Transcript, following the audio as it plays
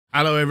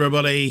Hello,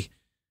 everybody.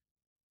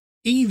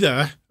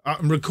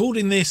 I'm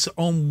recording this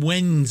on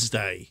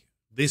Wednesday.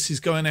 This is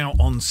going out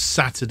on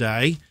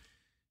Saturday.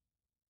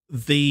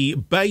 The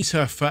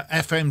beta for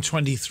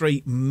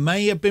FM23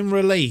 may have been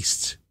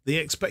released. The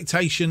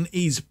expectation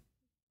is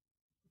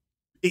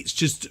it's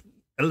just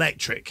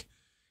electric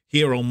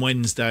here on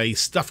Wednesday.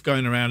 Stuff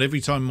going around.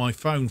 Every time my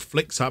phone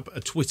flicks up a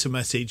Twitter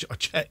message, I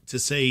check to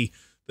see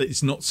that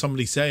it's not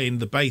somebody saying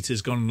the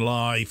beta's gone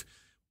live.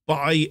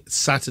 By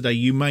Saturday,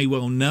 you may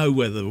well know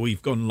whether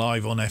we've gone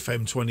live on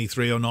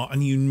FM23 or not,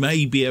 and you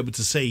may be able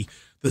to see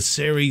the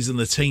series and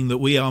the team that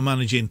we are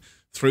managing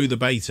through the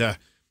beta.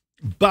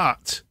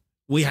 But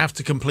we have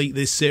to complete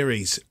this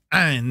series,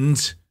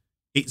 and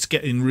it's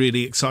getting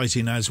really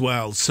exciting as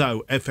well.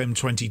 So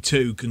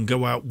FM22 can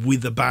go out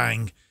with a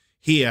bang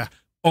here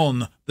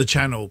on the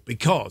channel,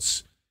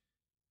 because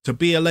to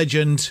be a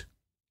legend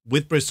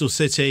with Bristol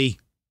City,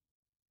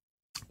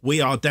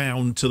 we are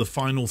down to the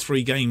final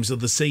 3 games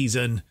of the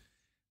season,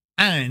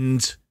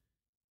 and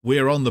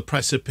we're on the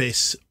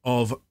precipice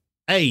of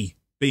A,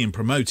 being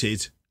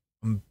promoted,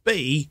 and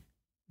B,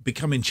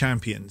 becoming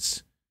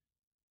champions.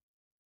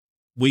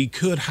 We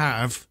could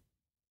have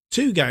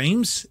 2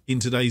 games in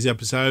today's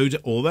episode,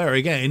 or there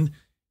again,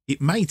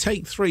 it may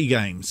take 3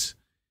 games.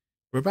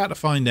 We're about to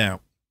find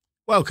out.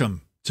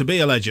 Welcome to Be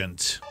A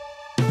Legend.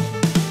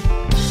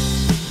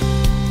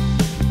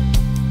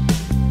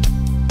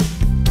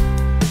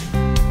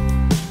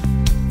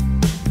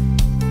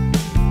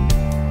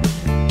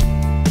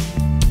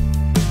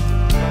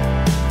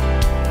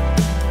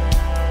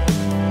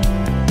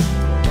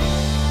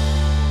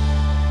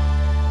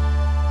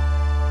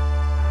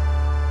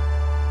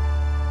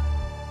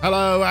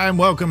 Hello and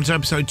welcome to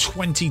episode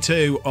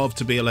 22 of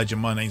To Be A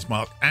Legend. My name's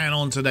Mark, and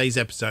on today's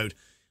episode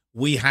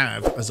we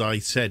have, as I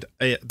said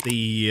at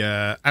the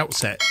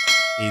outset,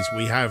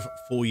 we have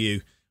for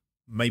you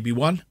maybe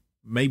 1,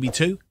 maybe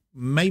 2,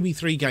 maybe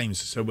 3 games.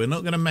 So we're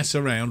not going to mess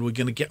around. We're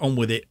going to get on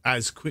with it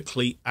as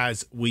quickly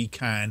as we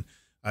can.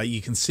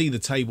 You can see the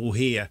table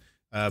here,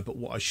 but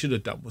what I should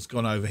have done was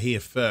gone over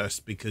here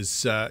first,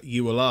 because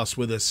you were last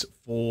with us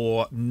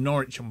for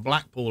Norwich and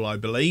Blackpool, I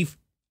believe.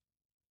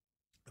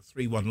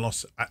 3-1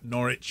 loss at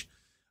Norwich,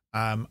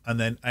 and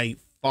then a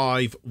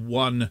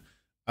 5-1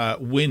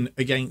 win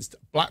against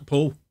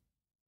Blackpool.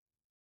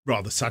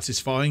 Rather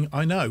satisfying,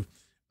 I know.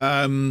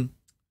 But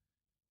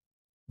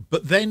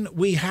then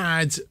we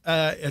had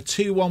a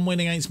 2-1 win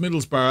against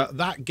Middlesbrough.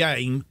 That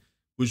game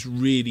was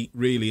really,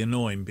 really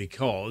annoying,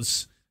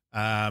 because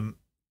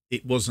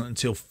it wasn't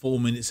until 4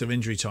 minutes of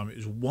injury time. It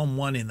was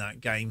 1-1 in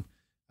that game.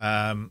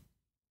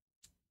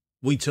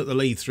 We took the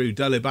lead through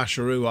Dele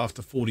Basharu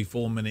after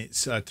 44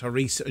 minutes.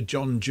 Therese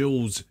John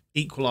Jules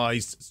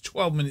equalised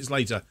 12 minutes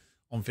later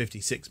on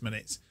 56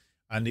 minutes.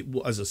 And it,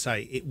 as I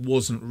say, it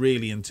wasn't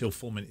really until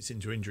 4 minutes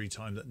into injury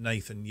time that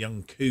Nathan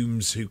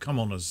Young-Coombs, who come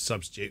on as a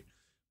substitute,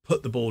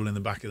 put the ball in the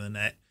back of the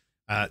net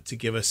to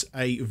give us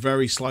a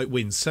very slight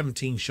win.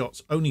 17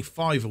 shots, only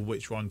 5 of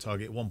which were on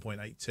target,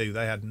 1.82.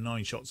 They had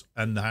 9 shots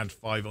and they had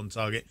 5 on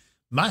target.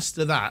 Most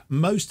of that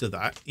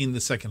in the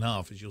second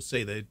half. As you'll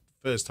see, the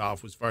first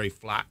half was very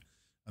flat.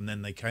 And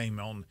then they came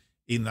on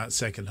in that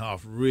second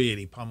half,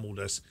 really pummeled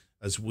us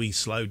as we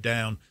slowed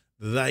down.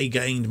 They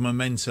gained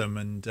momentum,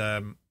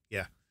 and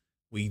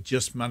we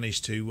just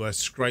managed to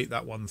scrape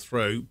that one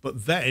through.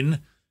 But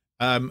then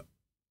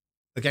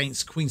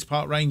against Queen's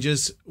Park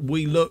Rangers,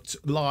 we looked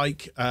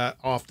like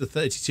after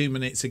 32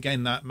 minutes,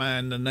 again, that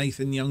man,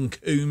 Nathan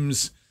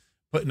Young-Coombs,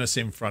 putting us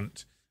in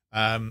front.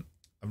 And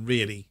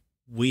really,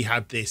 we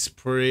had this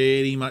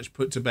pretty much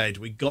put to bed.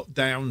 We got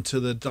down to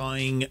the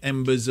dying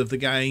embers of the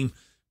game.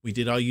 We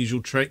did our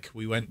usual trick.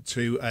 We went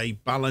to a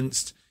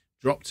balanced,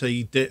 dropped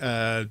a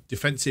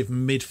defensive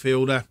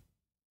midfielder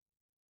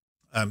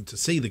to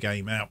see the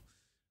game out.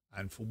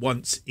 And for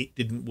once, it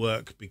didn't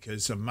work,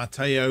 because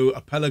Matteo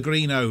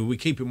Pellegrino, who we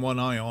keep one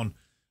eye on,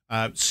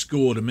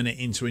 scored a minute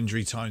into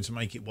injury time to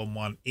make it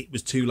 1-1. It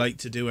was too late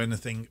to do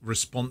anything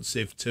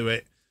responsive to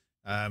it.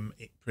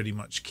 It pretty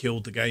much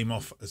killed the game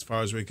off as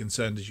far as we're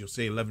concerned. As you'll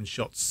see, 11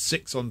 shots,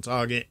 6 on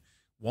target.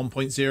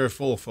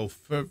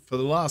 1.04 for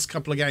the last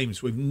couple of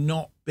games. We've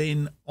not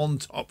been on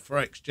top for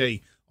XG,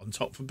 on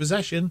top for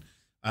possession.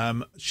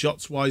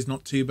 Shots wise,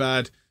 not too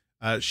bad.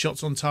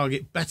 Shots on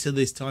target better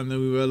this time than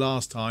we were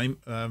last time.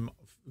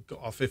 We've got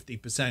our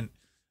 50%,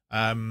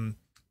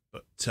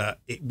 but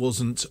it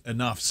wasn't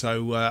enough.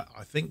 So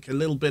I think a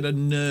little bit of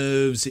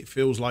nerves, it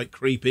feels like,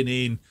 creeping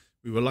in.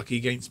 We were lucky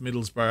against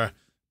Middlesbrough,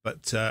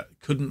 but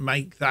couldn't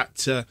make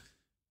that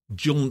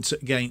jaunt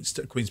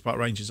against Queen's Park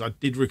Rangers. I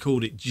did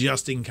record it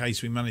just in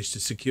case we managed to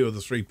secure the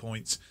 3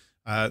 points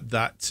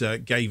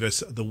that gave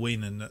us the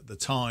win. And at the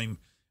time,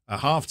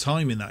 half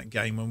time in that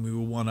game, when we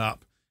were 1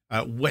 up,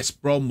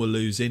 West Brom were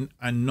losing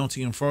and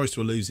Nottingham Forest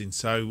were losing.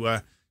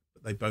 So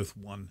but they both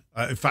won.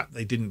 In fact,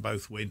 they didn't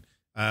both win.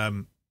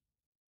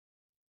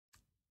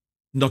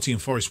 Nottingham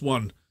Forest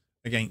won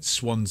against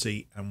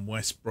Swansea, and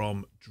West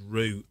Brom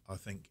drew, I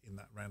think, in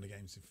that round of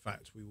games. In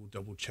fact, we will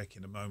double check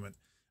in a moment.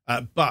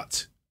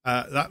 But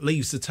that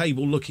leaves the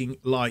table looking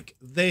like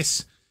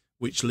this.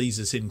 which leads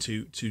us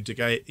into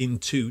today's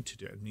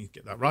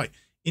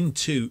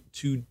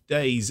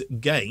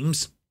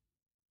games.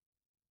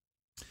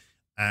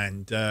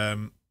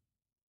 And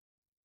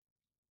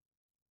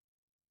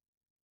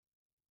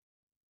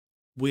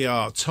we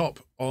are top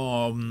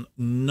on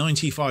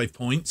 95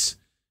 points.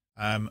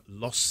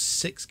 Lost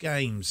 6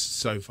 games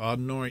so far.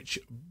 Norwich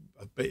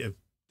have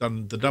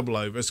done the double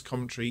overs.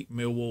 Coventry,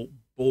 Millwall,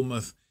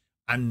 Bournemouth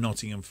and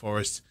Nottingham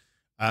Forest.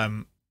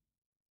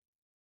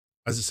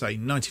 As I say,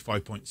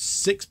 95 points.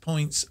 6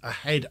 points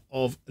ahead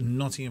of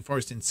Nottingham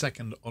Forest in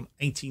second on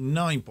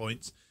 89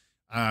 points.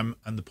 And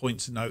the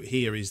point to note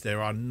here is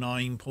there are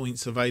 9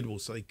 points available,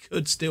 so they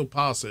could still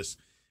pass us.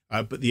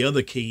 But the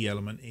other key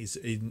element is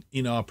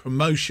in our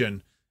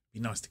promotion.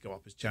 It'd be nice to go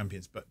up as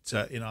champions, but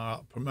in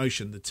our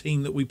promotion, the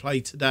team that we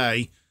play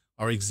today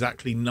are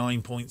exactly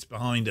 9 points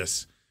behind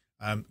us.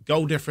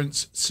 Goal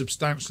difference,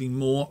 substantially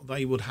more.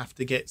 They would have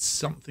to get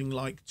something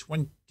like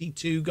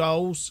 22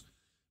 goals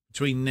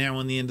between now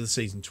and the end of the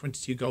season.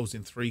 22 goals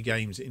in 3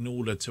 games in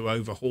order to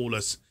overhaul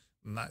us.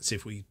 And that's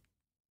if we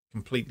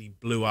completely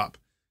blew up.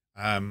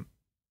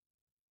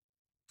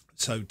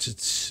 So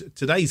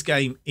today's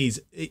game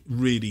is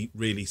really,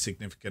 really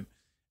significant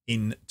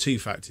in 2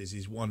 factors.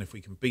 Is one, if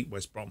we can beat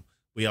West Brom,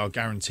 we are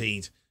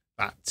guaranteed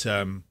that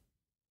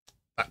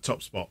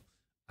top spot.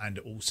 And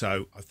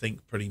also, I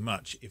think pretty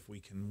much if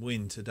we can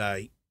win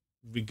today,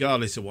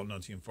 regardless of what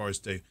Nottingham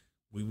Forest do,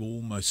 we will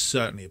almost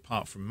certainly,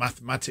 apart from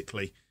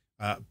mathematically,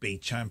 be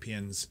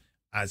champions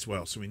as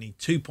well. So we need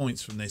 2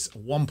 points from this,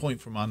 1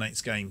 point from our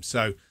next game.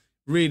 So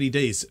really it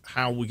is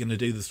how we're going to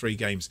do the 3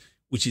 games,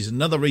 which is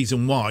another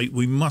reason why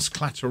we must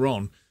clatter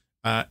on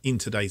in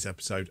today's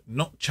episode.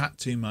 Not chat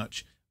too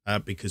much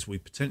because we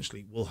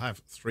potentially will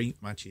have 3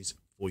 matches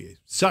for you.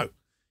 So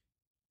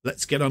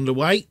let's get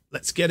underway.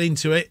 Let's get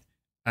into it.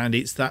 And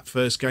it's that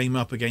first game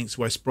up against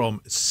West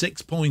Brom.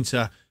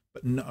 6-pointer,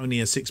 but not only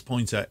a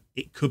 6-pointer.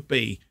 It could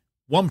be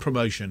 1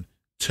 promotion,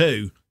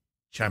 2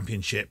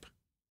 championship.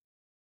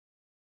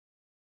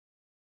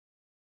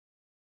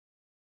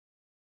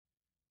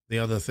 The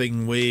other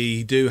thing,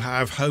 we do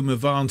have home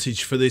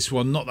advantage for this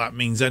one. Not that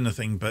means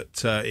anything,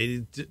 but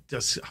it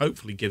just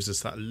hopefully gives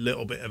us that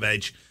little bit of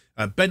edge.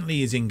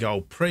 Bentley is in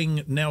goal.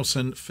 Pring,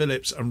 Nelson,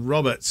 Phillips and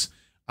Roberts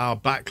are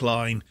back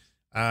line.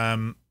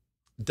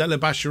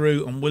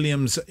 Delabashiru and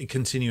Williams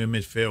continue in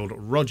midfield.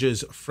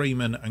 Rogers,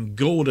 Freeman and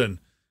Gordon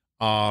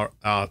are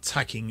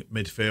attacking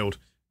midfield.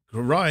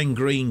 Ryan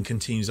Green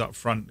continues up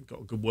front.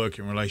 Got a good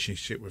working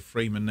relationship with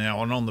Freeman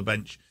now. And on the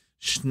bench,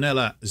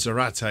 Schneller,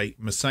 Zarate,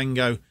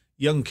 Masengo,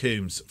 Young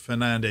Coombs,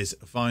 Fernandez,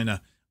 Viner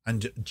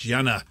and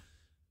Jana.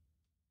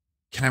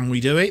 Can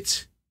we do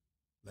it?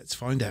 Let's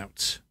find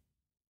out.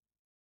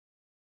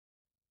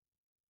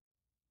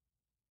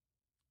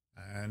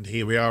 And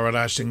here we are at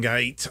Ashton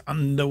Gate,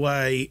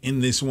 underway in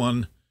this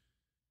one.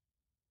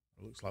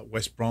 It looks like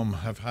West Brom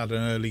have had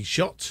an early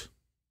shot.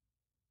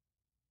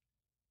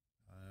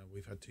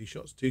 We've had 2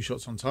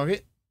 shots on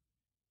target.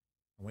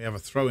 And we have a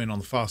throw-in on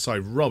the far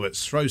side.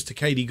 Roberts throws to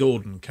Katie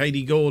Gordon.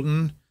 Katie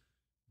Gordon,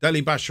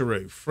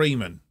 Delabashiru,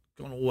 Freeman,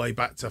 gone all the way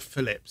back to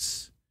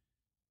Phillips.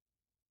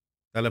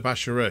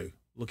 Delabashiru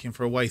looking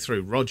for a way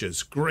through.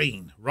 Rogers,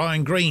 Green,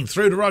 Ryan Green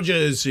through to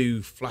Rogers,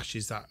 who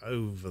flashes that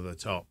over the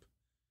top.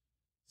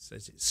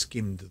 Says it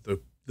skimmed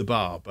the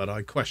bar, but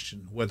I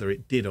question whether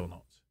it did or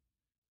not.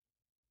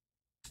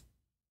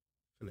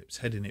 Phillips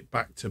heading it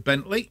back to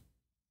Bentley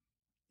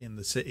in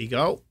the City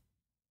goal.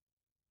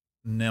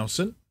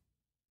 Nelson.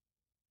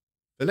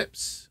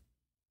 Phillips.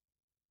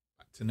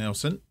 Back to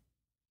Nelson.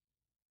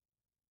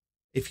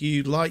 If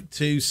you'd like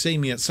to see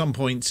me at some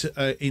point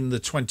in the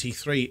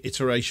 23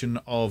 iteration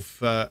of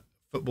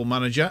Football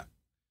Manager,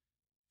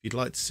 if you'd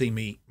like to see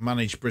me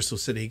manage Bristol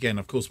City again,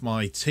 of course,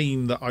 my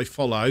team that I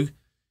follow,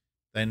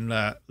 then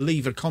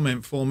leave a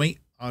comment for me.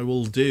 I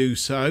will do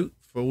so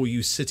for all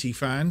you City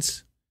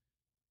fans.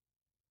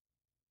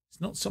 It's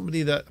not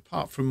somebody that,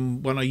 apart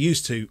from when I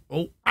used to.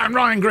 Oh, and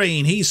Ryan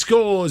Green, he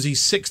scores. He's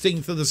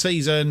 16th of the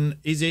season.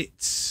 Is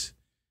it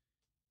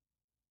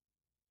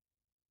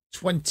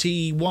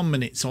 21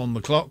 minutes on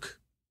the clock?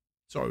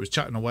 Sorry, I was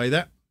chatting away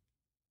there.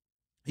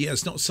 Yeah,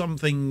 it's not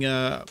something,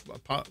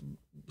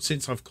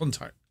 since I've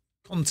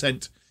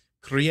content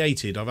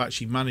created, I've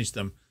actually managed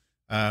them.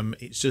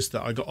 It's just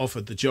that I got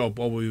offered the job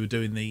while we were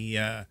doing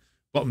the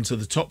bottom to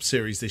the top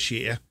series this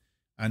year.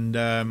 And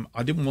I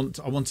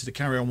wanted to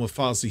carry on with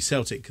Farsley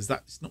Celtic because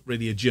that's not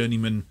really a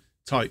journeyman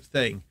type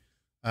thing.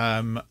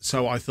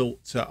 So I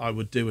thought I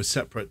would do a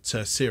separate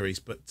series.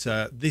 But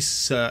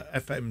this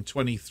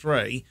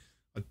FM23,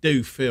 I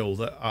do feel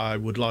that I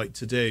would like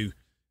to do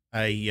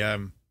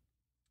a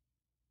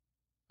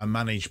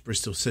manage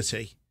Bristol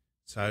City.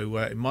 So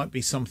it might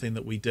be something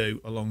that we do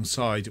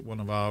alongside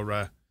one of our...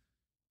 I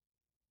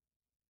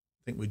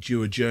think we're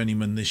due a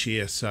journeyman this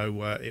year,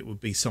 so it would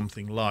be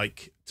something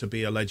like To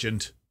Be a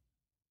Legend.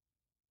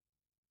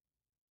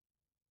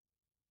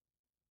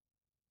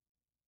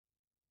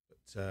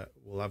 But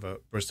we'll have a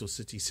Bristol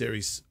City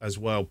series as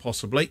well,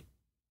 possibly.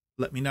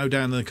 Let me know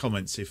down in the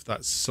comments if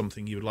that's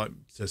something you would like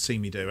to see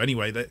me do.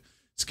 Anyway,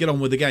 Let's get on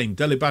with the game.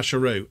 Dele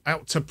Basharou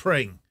out to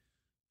Pring.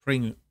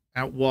 Pring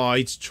out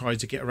wide, tried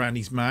to get around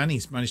his man.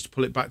 He's managed to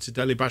pull it back to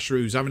Dele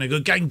Basharou, who's having a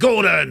good game.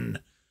 Gordon!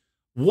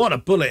 What a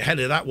bullet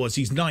header that was.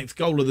 His 9th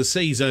goal of the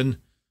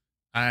season.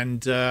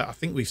 And I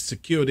think we've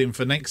secured him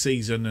for next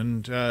season,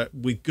 and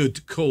with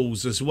good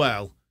calls as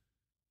well.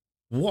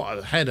 What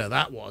a header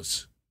that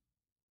was.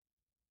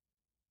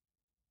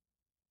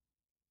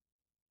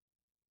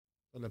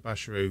 Dele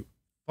Basharou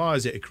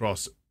fires it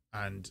across,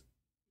 and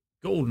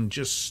Gordon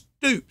just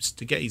stoops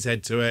to get his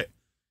head to it,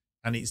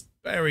 and it's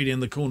buried in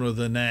the corner of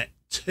the net.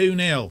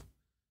 2-0.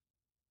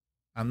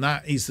 And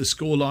that is the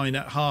scoreline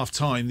at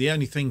half-time. The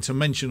only thing to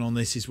mention on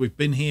this is we've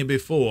been here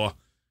before,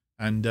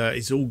 and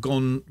it's all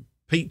gone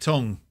Pete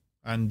Tong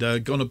and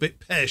gone a bit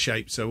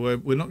pear-shaped, so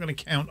we're not going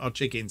to count our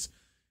chickens.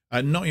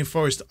 Nottingham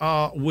Forest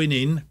are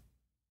winning.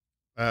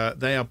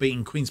 They are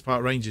beating Queen's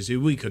Park Rangers, who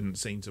we couldn't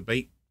seem to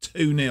beat,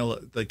 2-0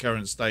 at the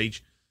current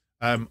stage.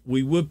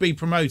 We would be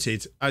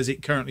promoted as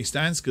it currently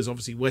stands, because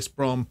obviously West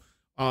Brom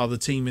are the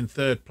team in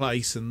 3rd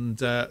place, and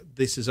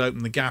this has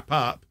opened the gap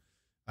up.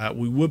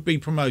 We would be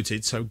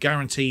promoted, so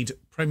guaranteed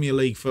Premier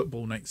League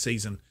football next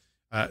season.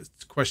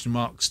 Question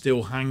mark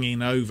still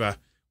hanging over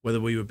whether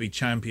we would be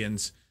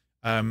champions.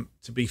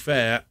 To be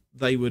fair,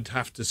 they would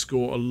have to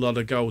score a lot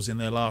of goals in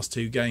their last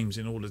 2 games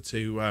in order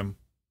to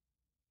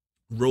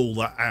rule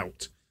that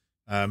out.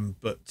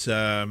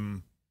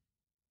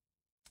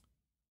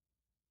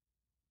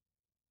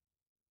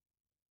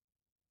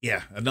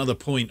 Yeah, another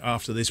point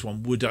after this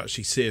one would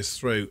actually see us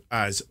through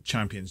as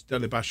champions.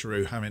 Dele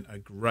Basharou having a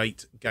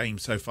great game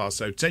so far.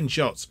 So 10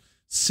 shots,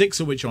 6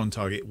 of which on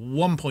target,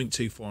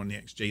 1.24 on the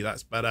XG.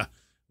 That's better.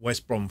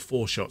 West Brom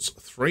 4 shots,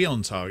 3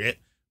 on target,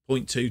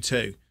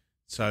 0.22.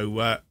 So,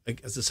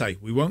 as I say,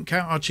 we won't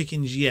count our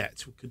chickens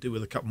yet. We could do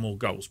with a couple more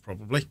goals,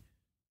 probably.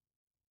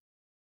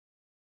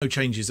 No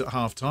changes at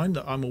half-time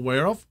that I'm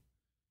aware of.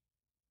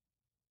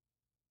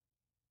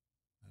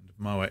 And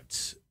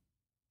Moet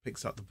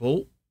picks up the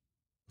ball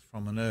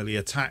from an early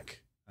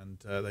attack, and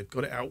they've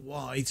got it out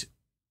wide.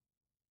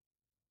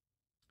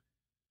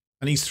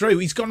 And he's through.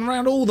 He's gone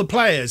around all the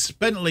players.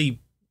 Bentley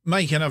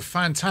making a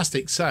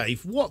fantastic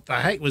save. What the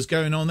heck was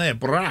going on there?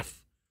 Braff.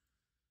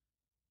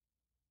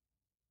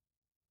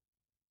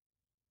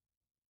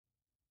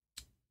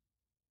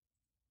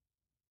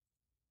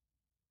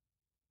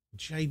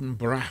 Jaden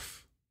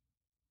Braff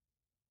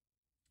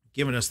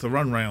giving us the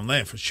run round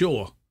there for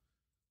sure.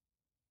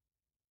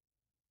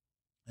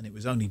 And it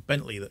was only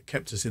Bentley that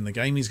kept us in the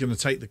game. He's going to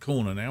take the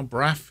corner now.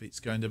 Braff, it's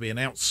going to be an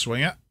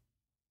outswinger.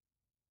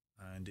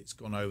 And it's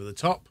gone over the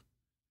top.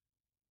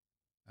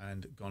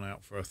 And gone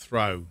out for a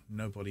throw.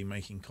 Nobody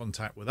making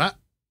contact with that.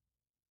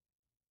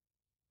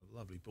 A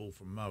lovely ball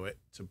from Moet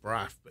to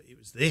Braff. But it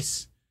was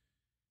this.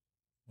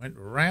 Went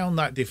round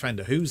that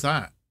defender. Who's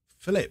that?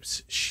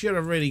 Phillips. Should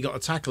have really got a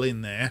tackle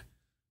in there.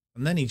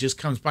 And then he just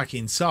comes back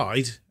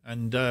inside.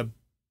 And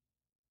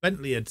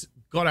Bentley had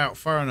got out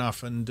far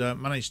enough and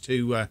managed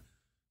to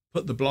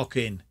put the block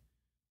in,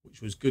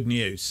 which was good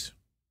news.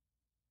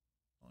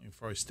 Nottingham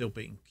Forest still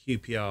beating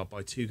QPR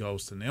by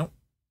 2-0.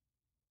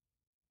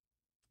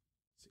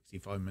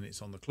 65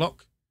 minutes on the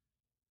clock.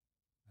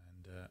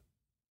 And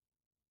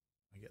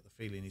I get the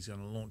feeling he's going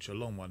to launch a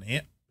long one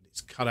here. But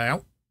it's cut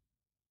out.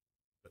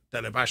 But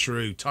Dele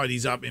Basharou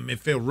tidies up in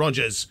midfield.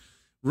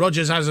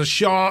 Rogers has a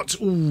shot.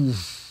 Ooh.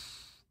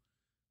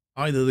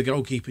 Either the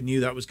goalkeeper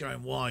knew that was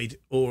going wide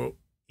or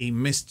he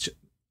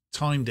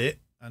mistimed it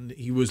and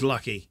he was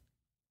lucky.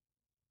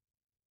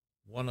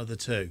 One of the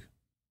two.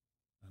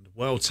 And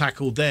well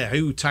tackled there.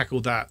 Who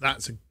tackled that?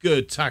 That's a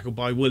good tackle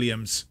by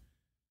Williams.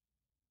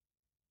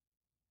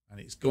 And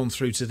it's gone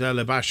through to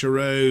Dele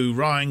Basharou.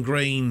 Ryan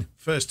Green.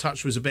 First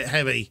touch was a bit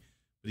heavy,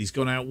 but he's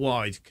gone out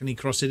wide. Can he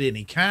cross it in?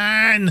 He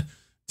can.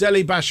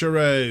 Dele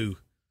Basharou.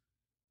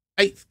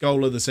 8th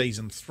goal of the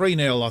season.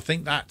 3-0. I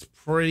think that's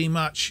pretty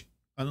much,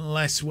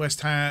 unless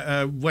West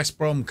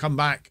Brom come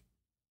back.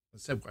 I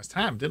said West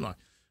Ham, didn't I?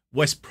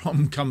 West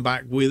Brom come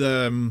back with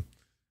a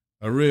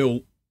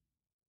real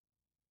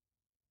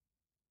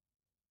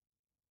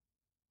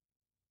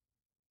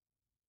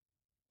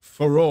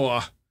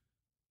furore.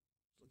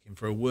 Looking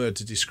for a word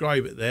to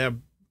describe it there.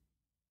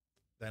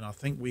 Then I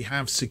think we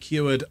have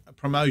secured a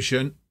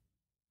promotion.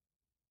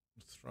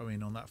 Throw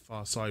in on that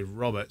far side.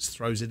 Roberts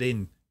throws it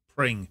in.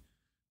 Pring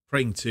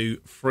to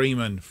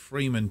Freeman.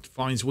 Freeman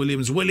finds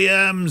Williams.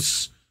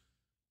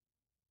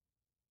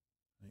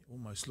 It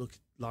almost looked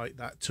like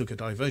that took a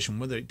diversion.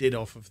 Whether it did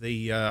off of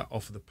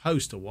the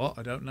post or what,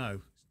 I don't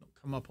know. It's not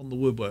come up on the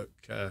woodwork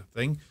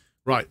thing.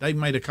 Right, they've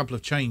made a couple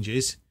of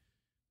changes,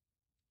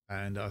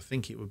 and I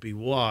think it would be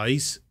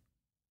wise.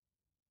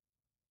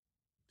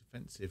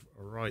 Defensive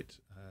right,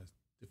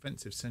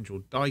 defensive central.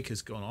 Dyke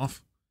has gone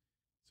off,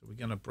 so we're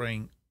going to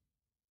bring.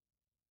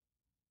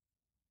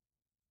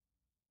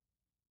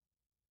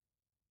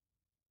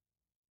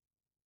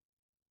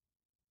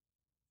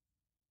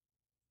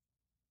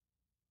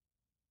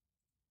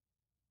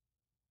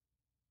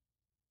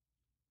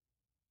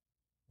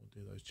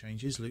 Do those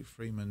changes. Luke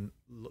Freeman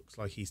looks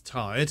like he's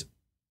tired,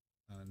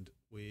 and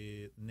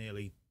we're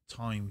nearly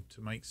time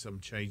to make some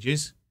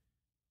changes.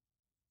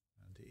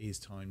 And it is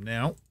time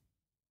now.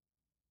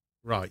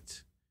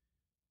 Right.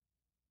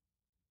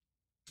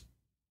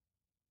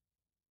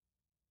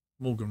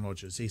 Morgan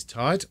Rogers, he's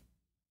tired.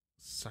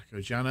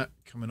 Sako Jana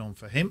coming on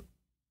for him.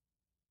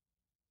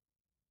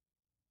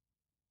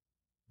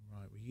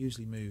 Right, we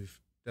usually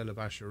move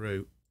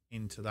Delabasharu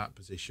into that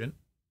position.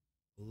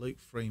 Luke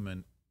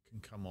Freeman can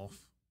come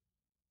off.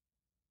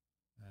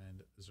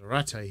 And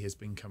Zarate has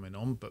been coming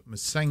on, but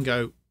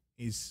Masengo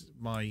is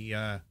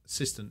my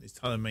assistant is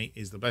telling me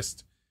is the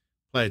best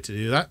player to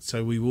do that.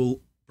 So we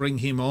will bring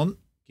him on,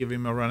 give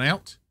him a run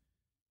out.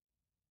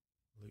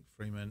 Luke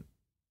Freeman,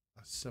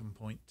 that's 7.20.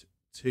 Point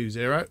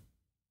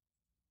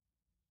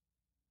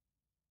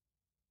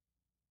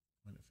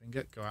a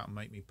finger, go out and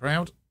make me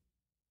proud.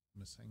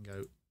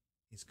 Masengo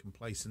is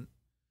complacent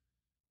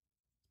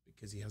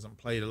because he hasn't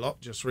played a lot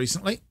just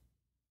recently.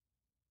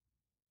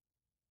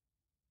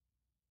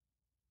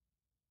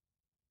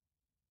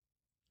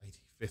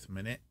 85th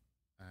minute,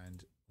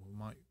 and we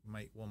might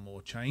make one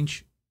more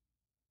change.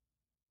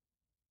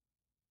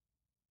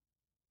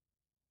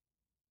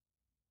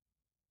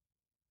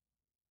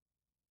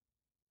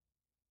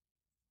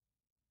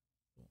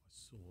 Thought I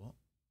saw.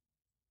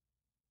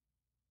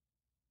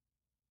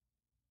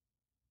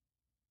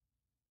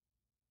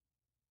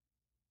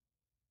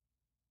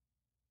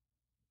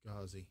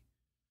 Ghazi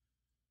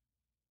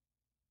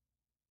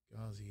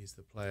is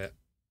the player.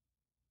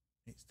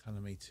 It's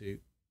telling me to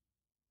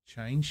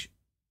change.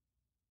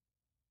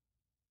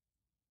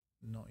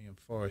 Nottingham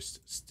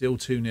Forest still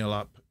 2-0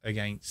 up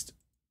against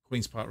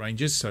Queen's Park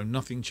Rangers, so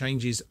nothing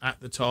changes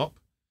at the top.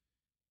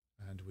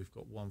 And we've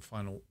got one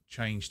final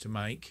change to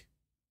make.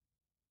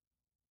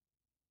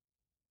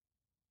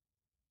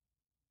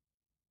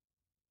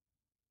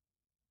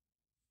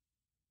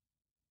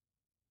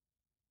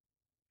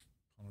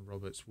 Connor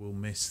Roberts will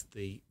miss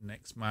the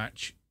next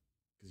match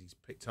because he's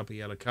picked up a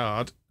yellow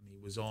card and he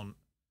was on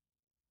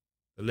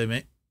the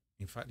limit.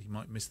 In fact, he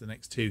might miss the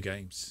next 2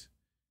 games.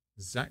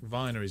 Zach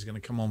Viner is going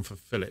to come on for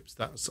Phillips.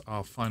 That's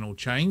our final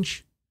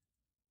change.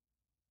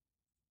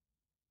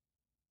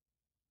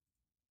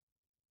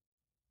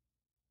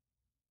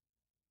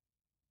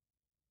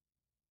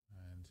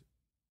 And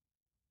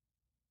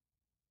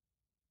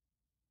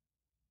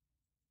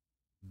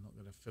I'm not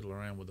going to fiddle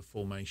around with the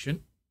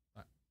formation.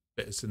 That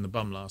bit us in the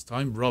bum last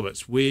time.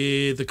 Roberts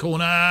with the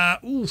corner.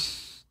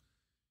 Oof.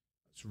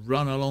 Let's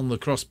run along the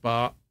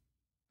crossbar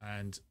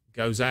and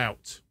goes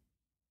out.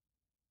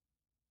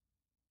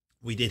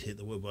 We did hit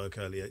the woodwork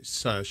earlier.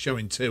 It's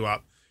showing 2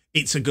 up.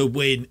 It's a good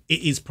win.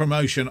 It is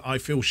promotion, I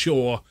feel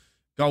sure.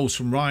 Goals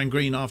from Ryan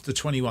Green after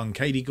 21.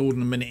 Katie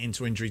Gordon a minute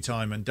into injury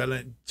time. And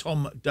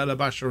Tom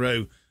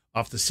Delabasharu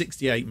after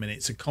 68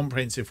 minutes. A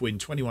comprehensive win.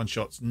 21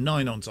 shots,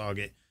 9 on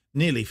target.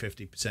 Nearly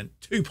 50%.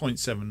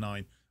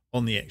 2.79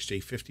 on the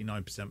XG.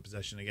 59%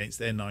 possession against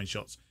their 9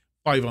 shots.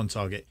 5 on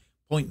target.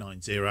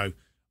 0.90.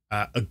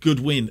 A good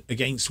win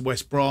against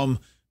West Brom.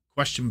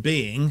 Question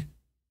being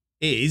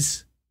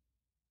is,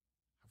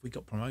 we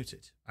got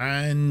promoted?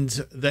 And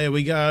there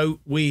we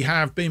go. We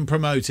have been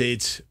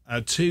promoted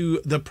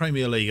to the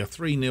Premier League. A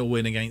 3-0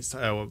 win against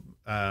our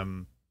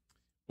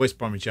West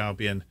Bromwich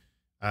Albion.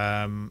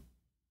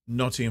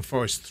 Nottingham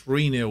Forest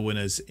 3-0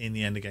 winners in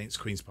the end against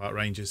Queen's Park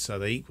Rangers. So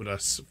they equaled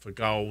us for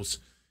goals.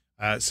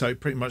 So it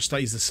pretty much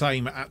stays the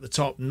same at the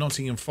top.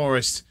 Nottingham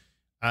Forest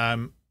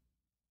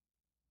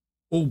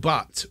all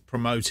but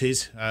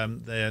promoted.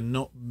 They're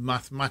not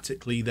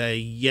mathematically there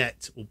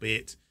yet,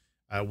 albeit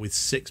with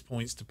 6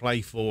 points to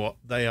play for.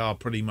 They are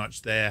pretty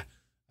much there.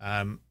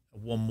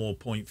 One more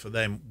point for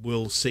them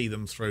will see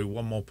them through.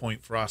 One more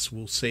point for us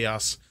will see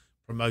us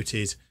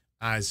promoted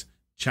as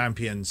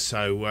champions.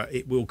 So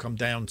it will come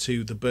down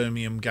to the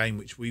Birmingham game,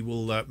 which we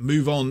will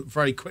move on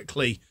very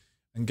quickly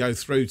and go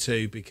through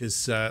to,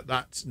 because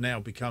that now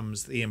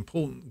becomes the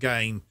important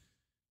game.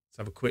 Let's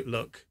have a quick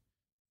look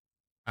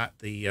at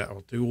the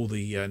I'll do all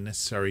the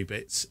necessary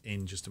bits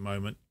in just a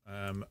moment.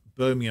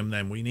 Birmingham,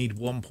 then we need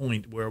 1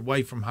 point. We're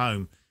away from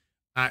home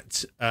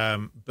at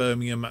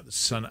Birmingham at the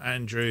St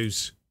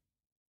Andrews.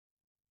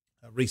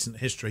 Recent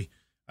history,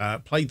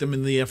 played them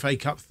in the FA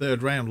Cup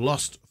 3rd round,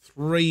 lost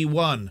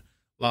 3-1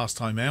 last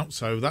time out,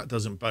 so that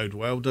doesn't bode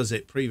well, does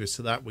it? Previous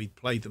to that, we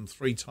played them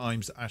 3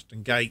 times at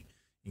Ashton Gate,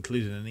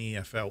 including an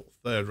EFL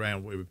 3rd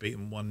round where we beat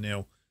them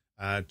 1-0.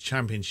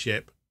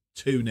 Championship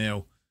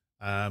 2-0,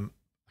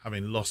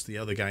 having lost the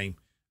other game.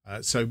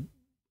 So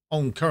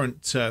on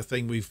current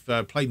thing, we've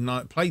played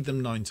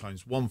them 9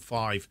 times, won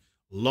 5,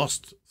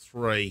 lost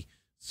 3.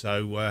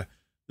 So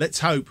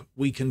let's hope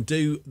we can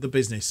do the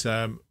business.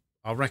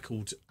 Our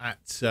record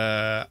at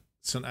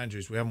St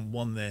Andrews, we haven't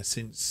won there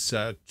since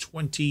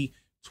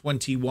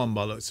 2021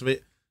 by the looks of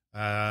it.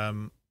 A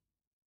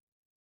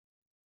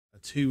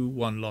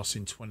 2-1 loss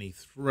in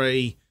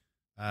 23,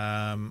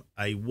 a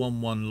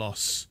 1-1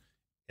 loss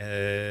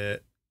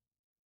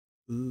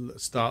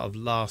start of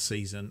last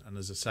season, and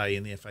as I say,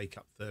 in the FA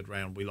Cup 3rd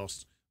round we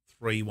lost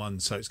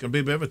 3-1. So it's going to be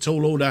a bit of a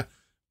tall order,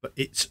 but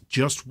it's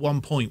just 1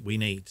 point we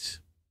need.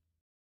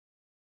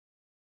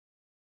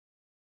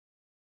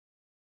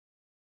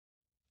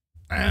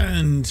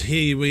 And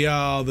here we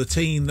are, the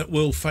team that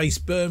will face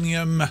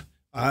Birmingham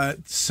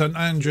St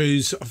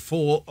Andrews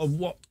for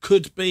what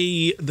could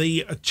be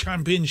the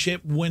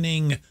championship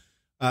winning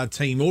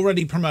team,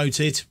 already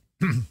promoted.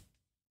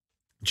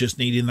 Just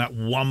needing that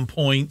 1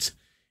 point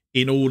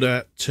in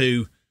order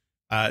to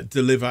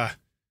deliver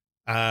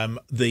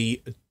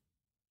the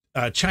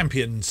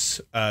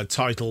champions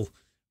title.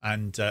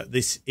 And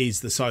this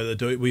is the side that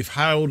do it. We've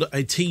held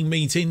a team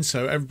meeting,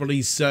 so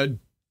everybody's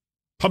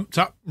pumped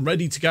up,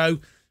 ready to go.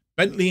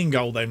 Bentley in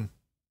goal then.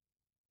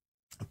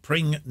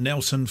 Pring,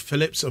 Nelson,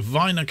 Phillips,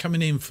 Viner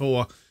coming in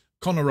for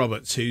Connor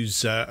Roberts,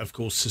 who's of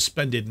course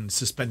suspended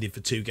for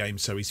 2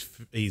 games, so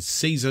his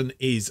season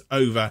is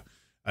over.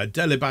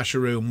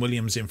 Delibasharu and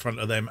Williams in front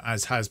of them,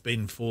 as has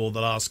been for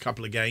the last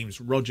couple of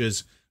games.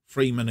 Rogers,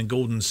 Freeman and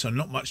Gordon, so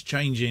not much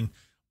changing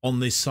on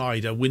this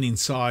side. A winning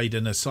side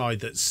and a side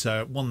that's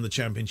won the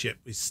championship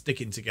is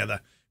sticking together.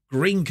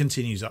 Green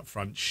continues up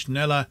front.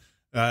 Schneller,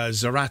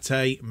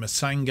 Zarate,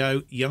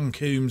 Masango, Young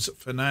Coombs,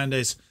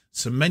 Fernandez,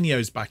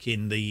 Semenyo's back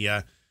in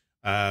the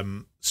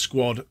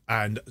squad,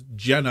 and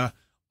Jenner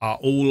are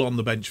all on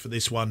the bench for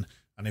this one.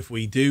 And if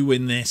we do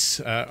win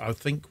this, I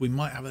think we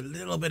might have a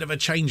little bit of a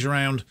change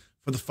around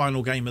for the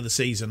final game of the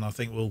season. I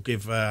think we'll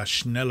give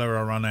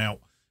Schneller a run out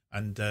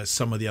and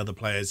some of the other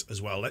players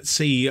as well. Let's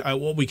see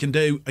what we can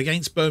do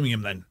against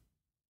Birmingham then.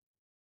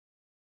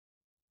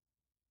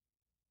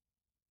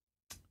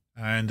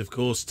 And of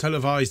course,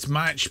 televised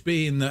match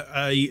being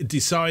a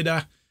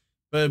decider.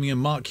 Birmingham,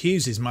 Mark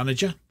Hughes is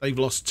manager. They've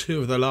lost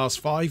 2 of their last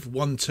 5,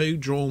 won 2,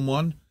 drawn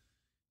 1.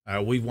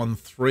 We've won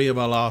 3 of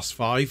our last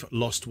 5,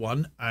 lost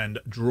 1 and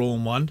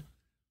drawn 1.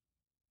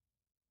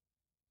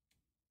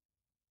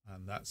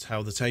 And that's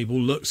how the table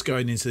looks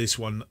going into this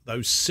one.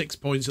 Those 6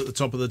 points at the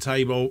top of the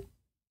table,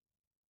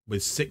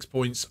 with 6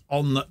 points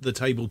on the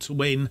table to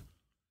win.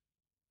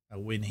 A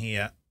win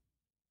here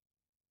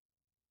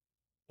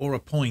or a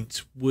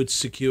point would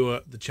secure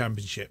the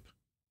championship.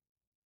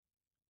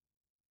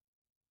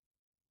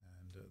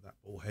 And that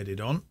ball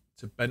headed on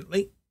to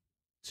Bentley.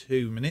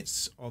 2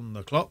 minutes on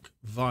the clock.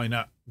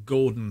 Viner,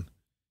 Gordon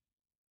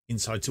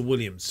inside to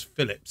Williams.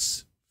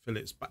 Phillips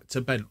back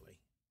to Bentley.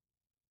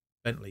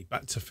 Bentley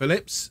back to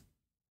Phillips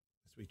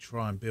as we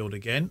try and build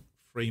again.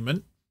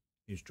 Freeman,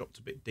 who's dropped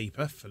a bit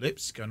deeper.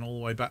 Phillips going all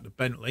the way back to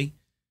Bentley.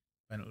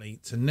 Bentley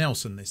to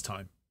Nelson this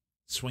time.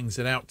 Swings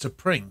it out to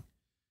Pring.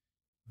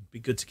 It'd be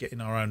good to get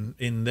in our own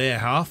in their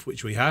half,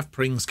 which we have.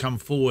 Pring's come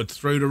forward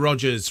through to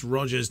Rogers.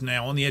 Rogers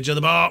now on the edge of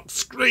the box.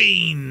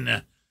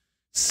 Screen!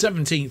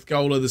 17th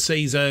goal of the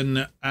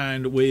season,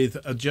 and with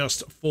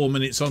just 4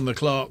 minutes on the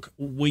clock,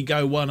 we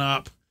go 1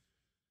 up.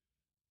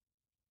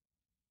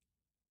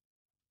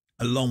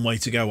 A long way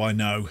to go, I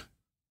know.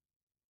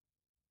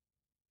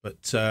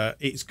 But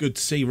it's good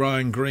to see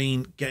Ryan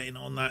Green getting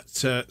on that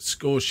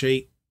score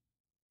sheet.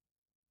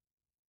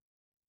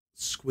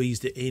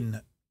 Squeezed it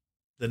in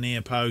the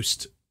near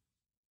post.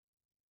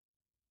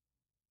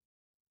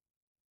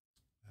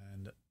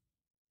 And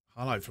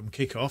highlight from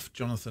kickoff,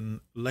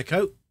 Jonathan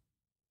Lecco,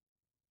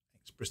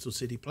 ex-Bristol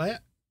City player.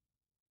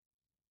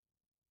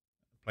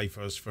 Played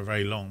for us for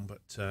very long,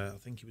 but I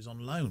think he was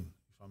on loan,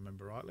 if I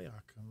remember rightly.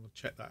 I can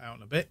check that out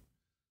in a bit.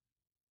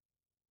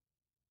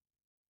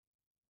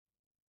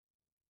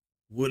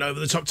 Wood over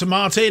the top to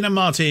Martin,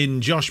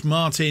 and Josh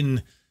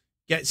Martin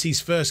gets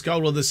his first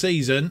goal of the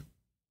season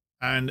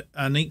and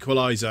an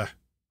equaliser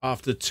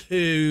after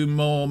 2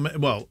 more,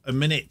 well, a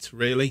minute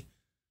really.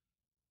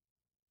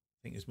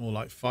 I think it's more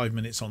like 5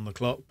 minutes on the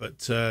clock,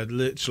 but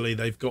literally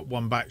they've got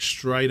one back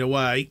straight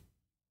away.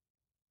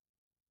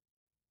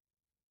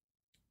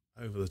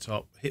 Over the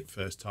top, hit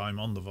first time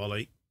on the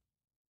volley.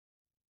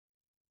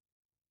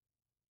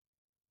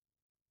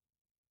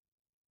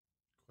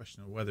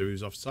 Question of whether he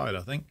was offside,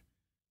 I think.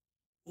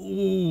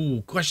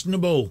 Ooh,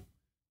 questionable.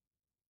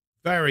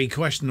 Very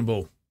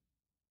questionable.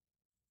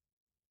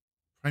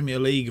 Premier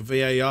League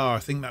VAR, I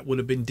think that would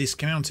have been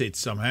discounted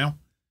somehow.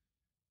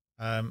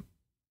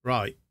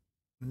 Right.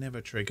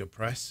 Never trigger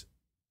press.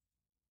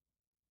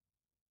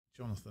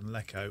 Jonathan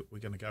Lecco, we're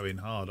going to go in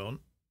hard on.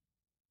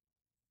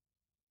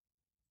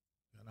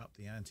 Going up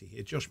the ante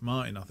here. Josh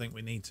Martin, I think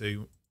we need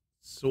to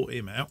sort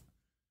him out.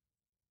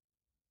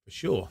 For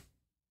sure.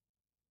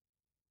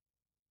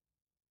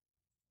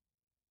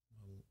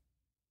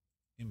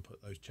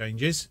 Input those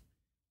changes.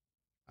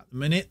 At the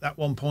minute, that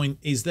 1 point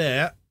is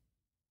there.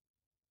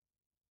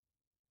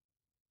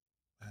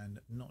 And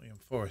Nottingham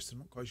Forest, I'm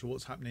not quite sure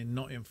what's happening in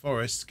Nottingham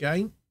Forest's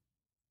game.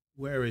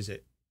 Where is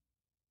it?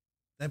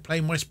 They're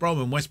playing West Brom,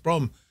 and West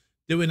Brom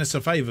doing us a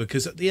favour,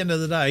 because at the end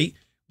of the day,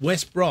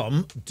 West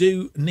Brom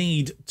do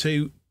need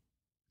to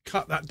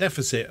cut that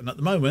deficit. And at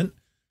the moment,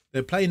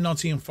 they're playing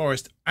Nottingham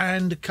Forest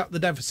and cut the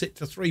deficit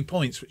to 3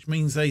 points, which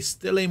means they're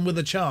still in with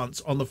a chance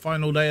on the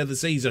final day of the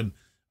season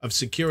of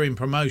securing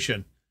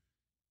promotion.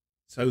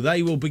 So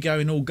they will be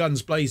going all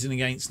guns blazing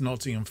against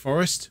Nottingham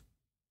Forest.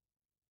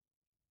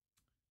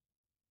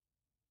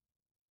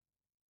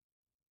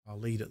 Our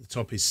lead at the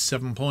top is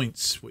 7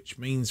 points, which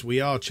means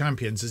we are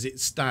champions as it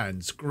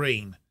stands.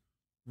 Green,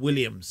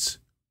 Williams,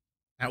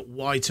 Out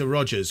wide to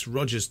Rogers.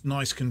 Rogers,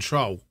 nice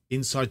control.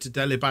 Inside to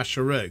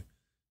Delibasharu.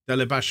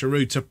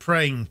 Delibasharu to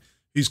Pring,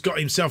 who's got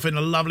himself in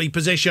a lovely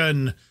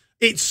position.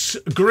 It's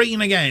Green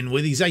again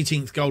with his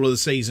 18th goal of the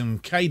season.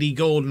 KD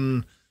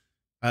Gordon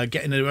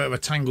getting a bit of a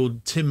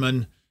tangled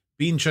Timman.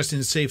 Be interesting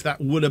to see if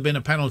that would have been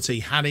a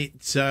penalty had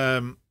it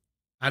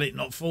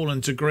not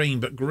fallen to Green,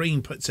 but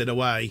Green puts it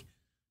away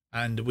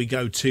and we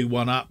go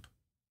 2-1 up.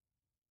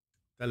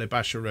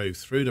 Delibasharu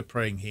through to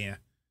Pring here.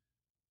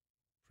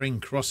 Pring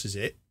crosses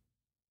it.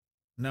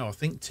 No, I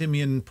think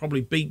Timian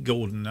probably beat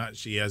Gordon,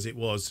 actually, as it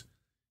was.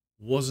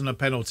 Wasn't a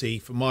penalty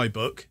for my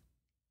book.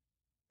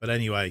 But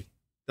anyway,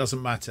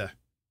 doesn't matter.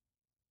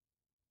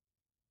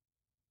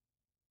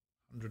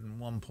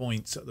 101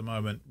 points at the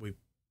moment. We've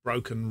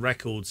broken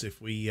records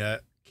if we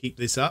keep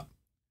this up.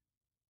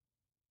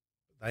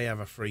 They have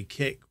a free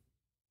kick.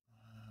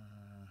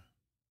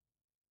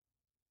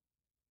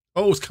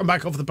 Oh, it's come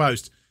back off the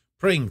post.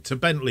 Pring to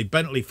Bentley.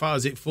 Bentley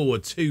fires it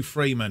forward to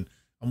Freeman.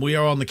 And we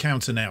are on the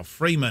counter now.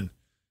 Freeman.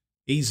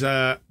 He's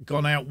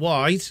gone out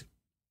wide.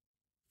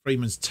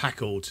 Freeman's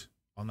tackled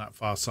on that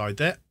far side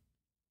there.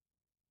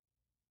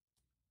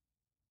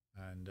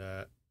 And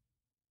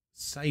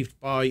saved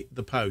by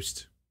the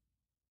post.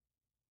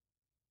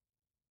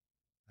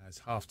 As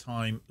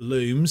half-time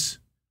looms.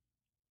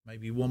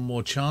 Maybe one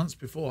more chance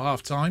before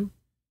half-time.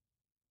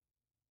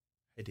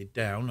 Headed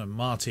down. And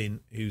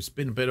Martin, who's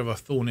been a bit of a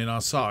thorn in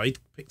our side,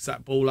 picks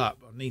that ball up.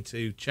 I need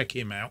to check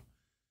him out.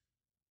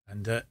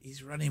 And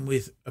he's running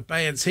with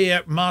abeyance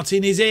here.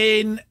 Martin is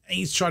in.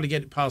 He's trying to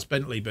get it past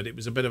Bentley, but it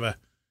was a bit of a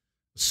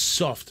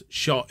soft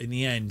shot in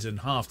the end, and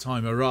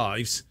half-time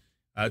arrives.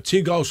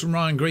 2 goals from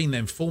Ryan Green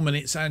then, 4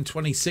 minutes and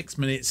 26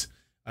 minutes.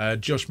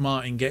 Josh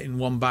Martin getting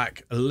one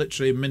back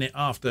literally a minute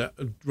after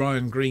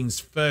Ryan Green's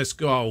first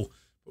goal.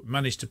 But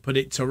managed to put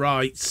it to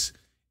rights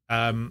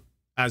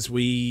as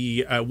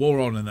we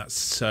wore on in that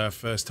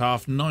first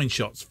half. 9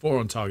 shots, 4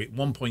 on target,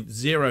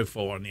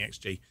 1.04 on the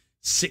XG.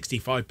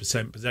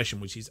 65%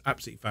 possession, which is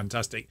absolutely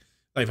fantastic.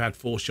 They've had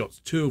 4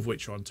 shots, 2 of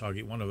which are on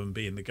target, one of them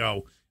being the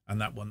goal, and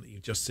that one that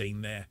you've just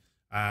seen there.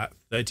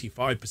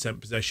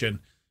 35% possession.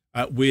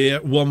 We're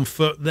 1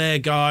 foot there,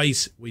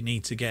 guys. We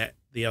need to get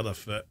the other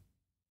foot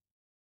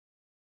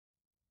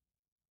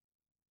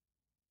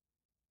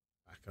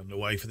back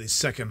underway for this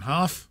second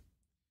half.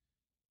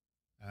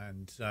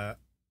 And not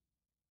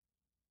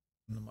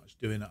much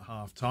doing at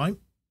half time.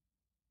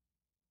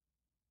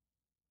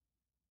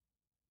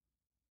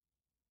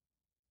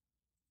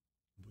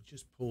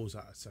 Just pause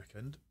that a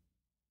second.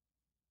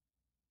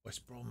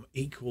 West Brom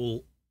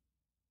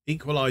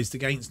equalised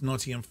against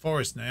Nottingham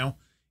Forest now.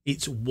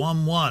 It's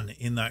 1-1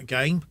 in that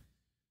game.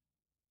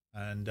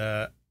 And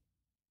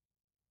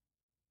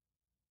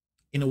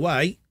in a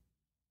way,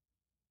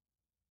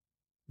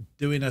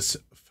 doing us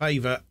a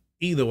favour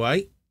either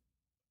way.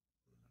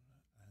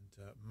 And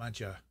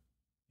Madja,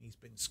 he's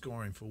been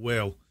scoring for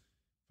Will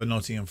for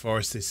Nottingham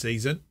Forest this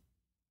season.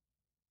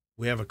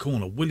 We have a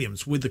corner.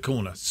 Williams with the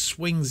corner.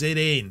 Swings it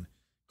in.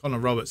 Connor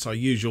Roberts, our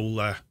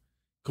usual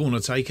corner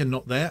taker,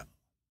 not there.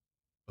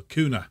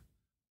 Acuna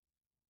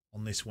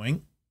on this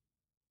wing.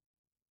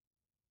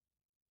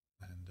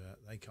 And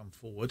they come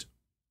forward.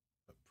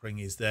 But Pring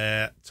is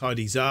there.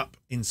 Tidies up.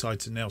 Inside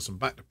to Nelson.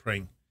 Back to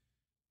Pring.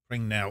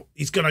 Pring now.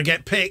 He's going to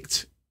get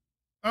picked.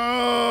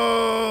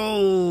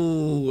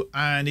 Oh!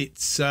 And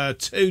it's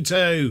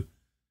 2-2.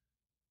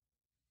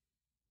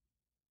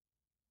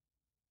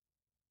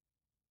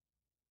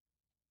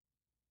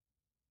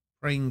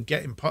 Pring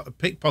getting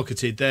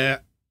pickpocketed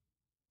there.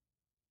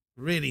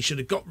 Really should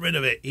have got rid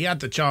of it. He had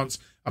the chance.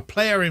 A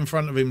player in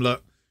front of him,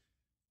 look.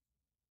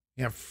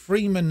 He had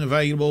Freeman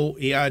available.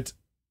 He had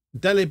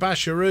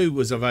Delibasharu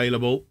was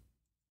available.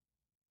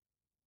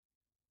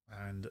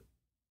 And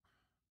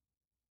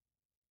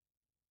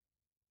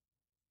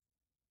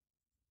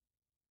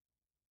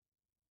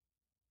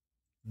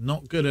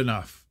not good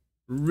enough.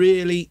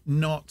 Really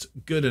not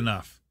good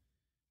enough.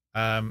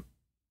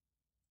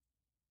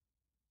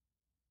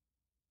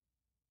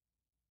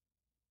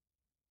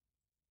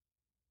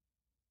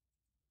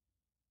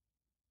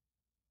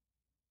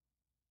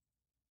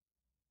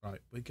 Right,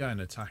 we're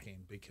going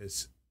attacking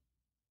because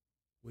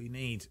we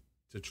need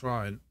to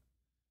try and...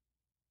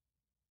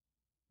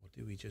 Or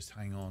do we just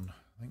hang on?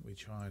 I think we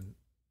try and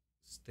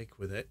stick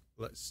with it.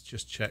 Let's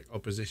just check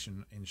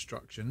opposition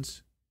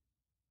instructions.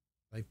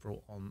 They've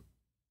brought on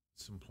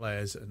some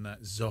players, and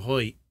that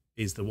Zahoy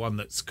is the one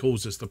that's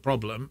caused us the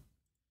problem.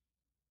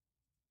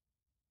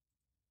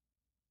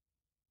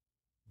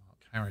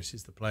 Mark Harris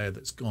is the player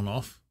that's gone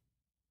off.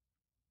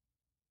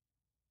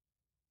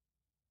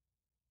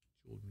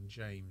 Jordan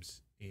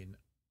James in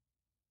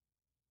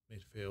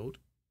midfield.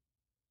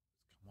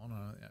 Come on, I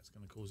don't think that's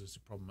going to cause us a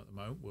problem at the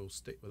moment. We'll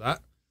stick with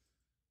that.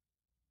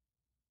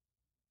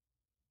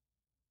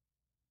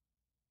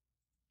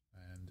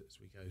 And as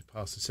we go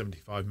past the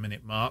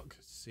 75-minute mark,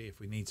 see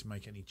if we need to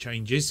make any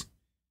changes.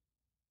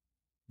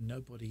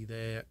 Nobody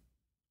there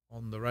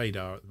on the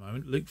radar at the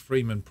moment. Luke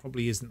Freeman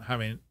probably isn't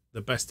having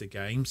the best of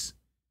games.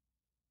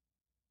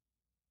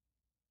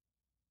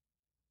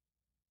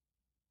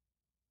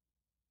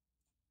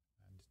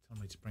 Tell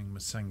me to bring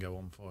Masengo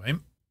on for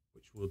him,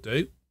 which we'll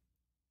do.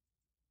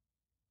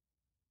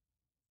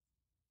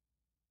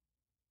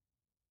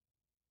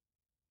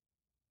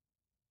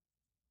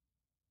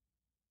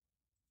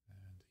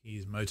 And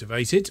he's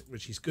motivated,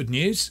 which is good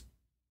news.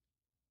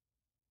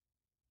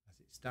 As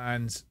it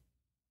stands,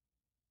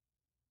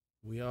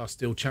 we are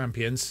still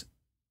champions.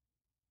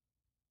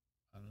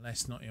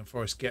 Unless Nottingham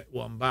Forest get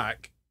one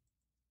back.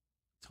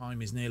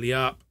 Time is nearly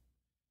up.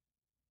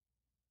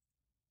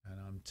 And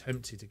I'm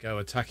tempted to go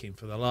attacking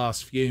for the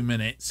last few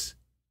minutes.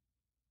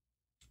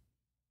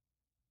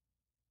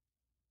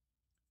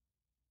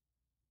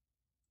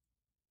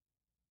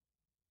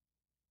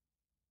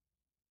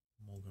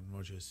 Morgan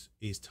Rogers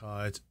is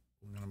tired.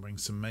 I'm going to bring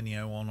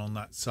Semenyo on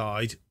that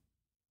side.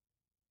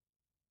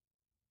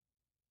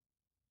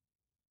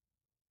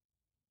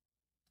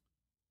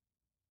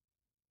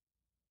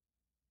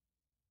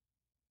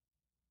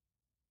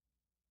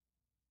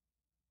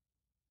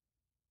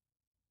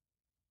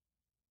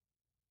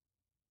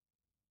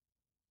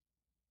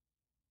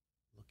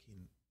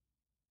 Looking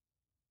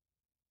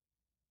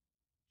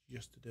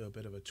just to do a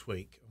bit of a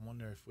tweak. I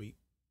wonder if we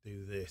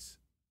do this.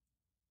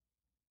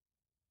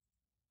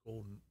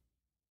 Gordon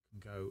can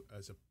go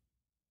as a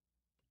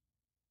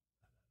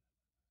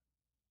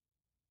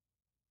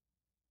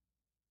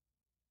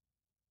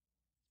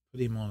put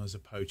him on as a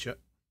poacher.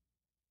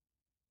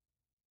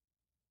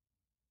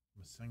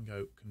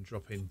 Masengo can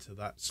drop into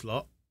that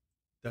slot.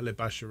 Dele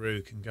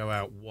Basharou can go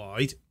out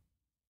wide.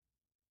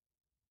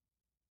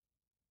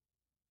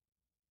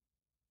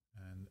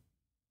 And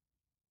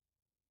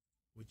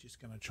we're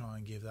just going to try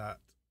and give that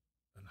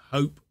and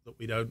hope that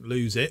we don't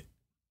lose it.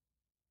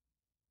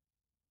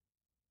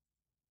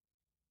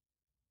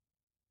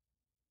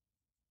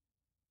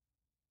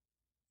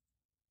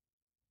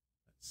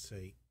 Let's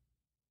see.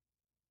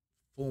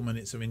 4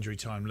 minutes of injury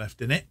time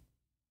left in it.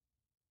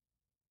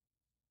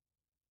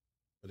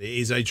 But it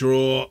is a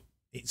draw.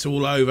 It's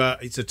all over.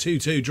 It's a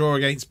 2-2 draw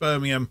against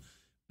Birmingham.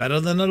 Better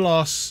than a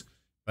loss.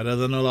 Better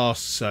than a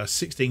loss.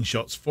 16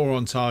 shots, 4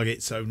 on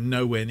target, so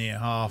nowhere near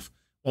half.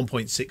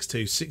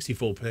 1.62,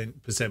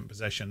 64%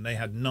 possession. They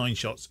had 9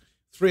 shots,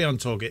 3 on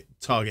target.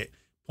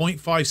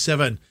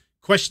 0.57.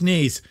 Question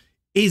is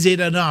it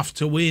enough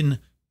to win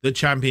the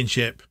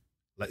championship?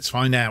 Let's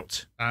find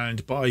out.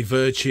 And by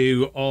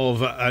virtue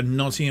of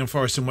Nottingham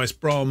Forest and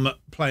West Brom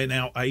playing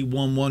out a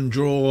 1-1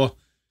 draw,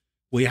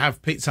 we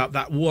have picked up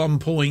that 1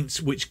 point,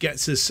 which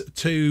gets us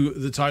to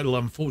the title.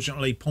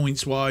 Unfortunately,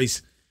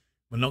 points-wise,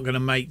 we're not going to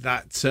make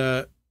that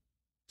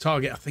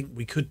target. I think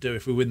we could do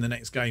if we win the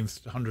next game.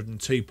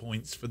 102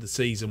 points for the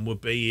season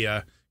would be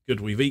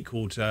good. We've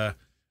equalled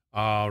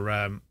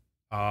our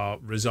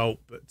result,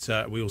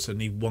 but we also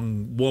need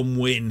one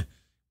win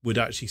would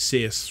actually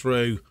see us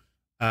through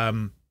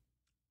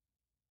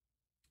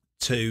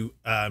to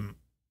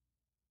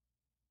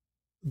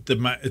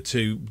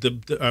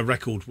the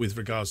record with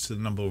regards to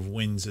the number of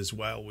wins as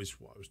well, is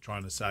what I was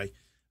trying to say.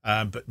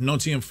 But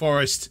Nottingham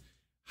Forest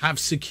have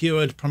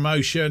secured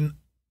promotion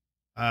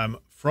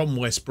from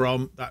West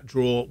Brom. That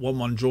draw,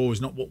 1-1 draw,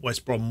 is not what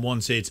West Brom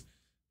wanted.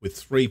 With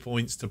 3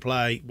 points to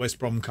play, West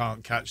Brom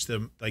can't catch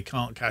them. They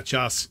can't catch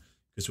us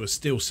because we're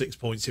still 6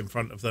 points in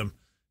front of them.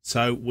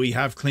 So we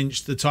have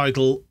clinched the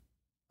title.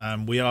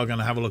 We are going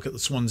to have a look at the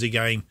Swansea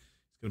game.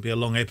 It's going to be a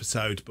long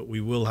episode, but we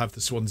will have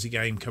the Swansea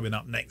game coming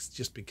up next,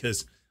 just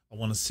because I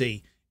want to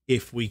see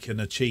if we can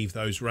achieve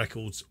those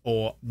records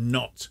or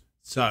not.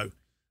 So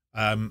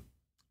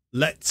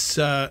let's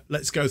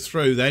go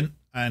through then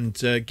and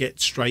get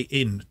straight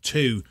in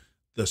to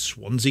the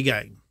Swansea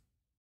game.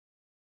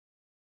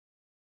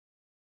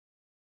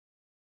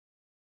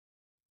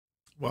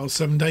 Well,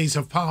 7 days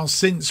have passed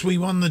since we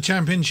won the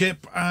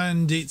championship,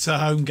 and it's a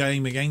home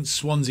game against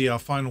Swansea, our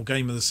final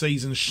game of the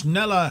season.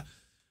 Schneller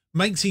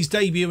makes his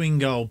debut in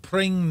goal.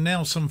 Pring,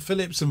 Nelson,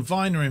 Phillips and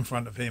Viner in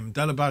front of him.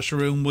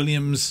 Delabasharou and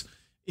Williams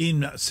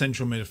in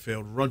central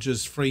midfield.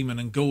 Rogers, Freeman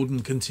and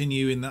Gordon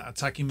continue in that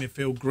attacking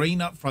midfield.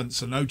 Green up front,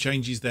 so no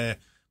changes there.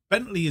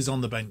 Bentley is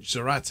on the bench.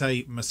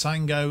 Zarate,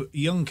 Masango,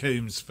 Young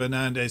Coombs,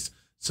 Fernandez,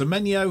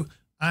 Semenyo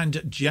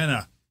and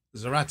Jenner.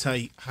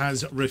 Zarate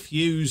has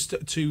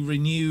refused to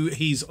renew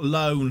his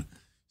loan,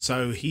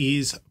 so he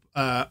is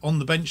on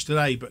the bench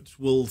today, but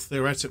will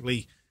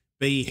theoretically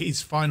be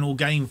his final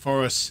game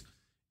for us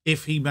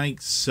if he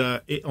makes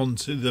it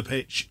onto the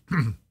pitch.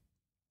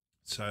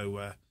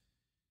 So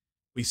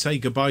we say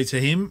goodbye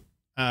to him.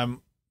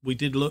 We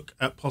did look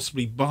at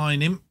possibly buying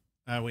him.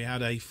 We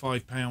had a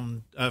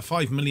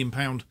 £5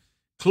 million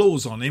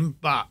clause on him,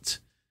 but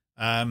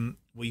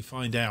we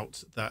find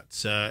out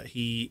that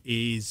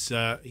he's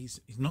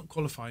not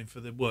qualifying for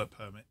the work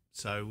permit,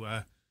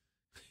 so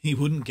he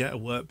wouldn't get a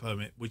work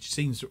permit, which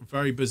seems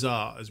very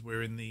bizarre as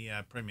we're in the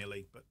Premier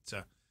League.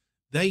 But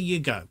there you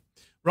go.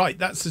 Right,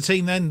 that's the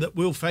team then that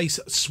will face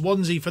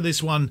Swansea for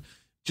this one.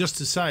 Just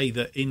to say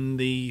that in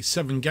the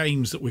 7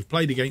 games that we've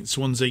played against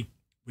Swansea,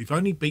 we've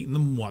only beaten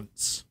them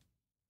once.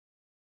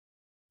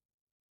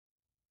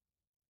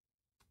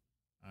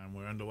 And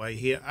we're underway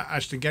here at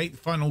Ashton Gate, the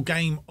final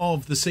game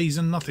of the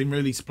season. Nothing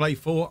really to play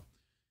for.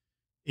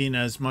 in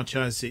as much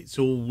as it's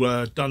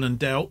all done and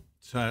dealt.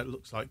 It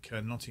looks like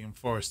Nottingham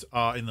Forest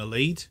are in the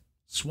lead.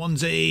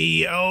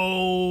 Swansea,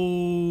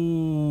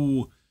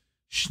 oh,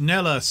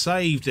 Schneller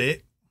saved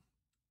it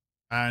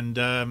and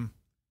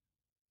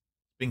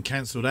been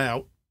cancelled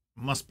out.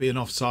 Must be an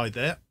offside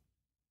there.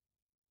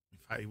 In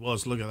fact, he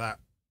was. Look at that.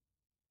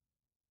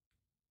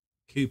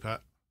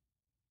 Cooper.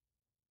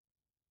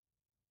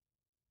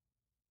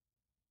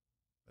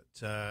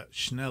 But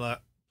Schneller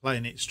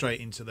playing it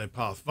straight into their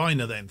path.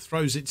 Viner then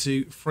throws it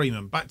to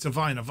Freeman. Back to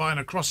Viner.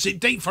 Viner crosses it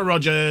deep for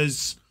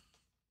Rodgers.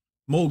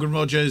 Morgan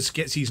Rodgers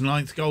gets his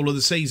 9th goal of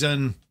the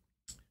season.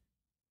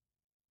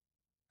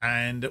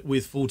 And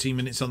with 14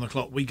 minutes on the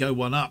clock, we go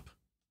 1 up.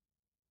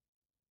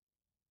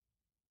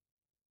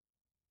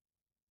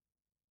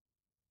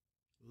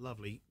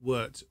 Lovely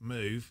worked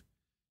move.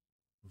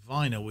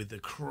 Viner with the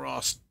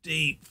cross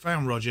deep.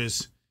 Found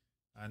Rodgers.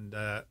 And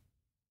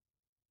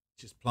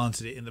just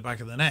planted it in the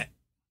back of the net.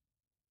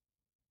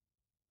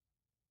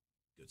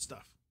 Good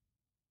stuff.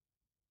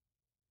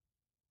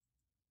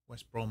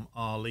 West Brom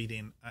are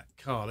leading at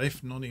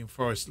Cardiff. Nottingham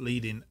Forest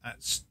leading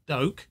at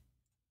Stoke.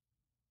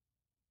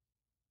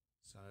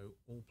 So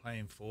all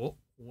playing for.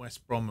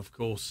 West Brom, of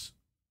course,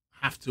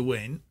 have to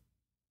win.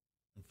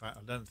 In fact,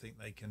 I don't think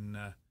they can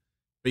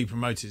be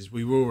promoted.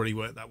 We've already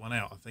worked that one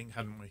out, I think,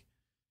 hadn't we?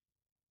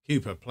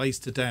 Cooper plays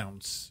to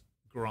Downs.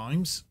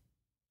 Grimes.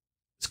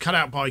 It's cut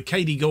out by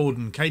Katie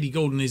Gordon. Katie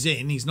Gordon is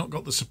in. He's not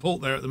got the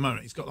support there at the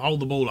moment. He's got to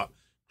hold the ball up.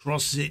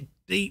 Crosses it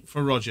deep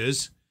for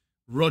Rodgers.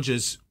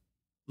 Rodgers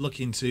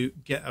looking to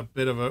get a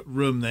bit of a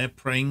room there.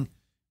 Pring.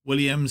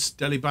 Williams.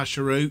 Deli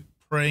Basharou.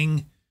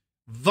 Pring.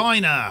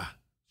 Viner.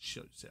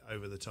 Shoots it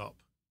over the top.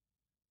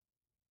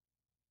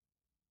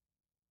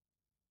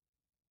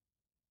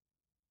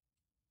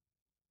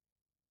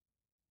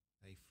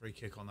 A free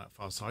kick on that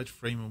far side.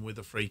 Freeman with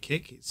a free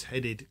kick. It's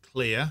headed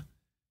clear.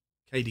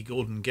 Katie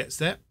Gordon gets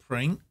there.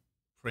 Pring.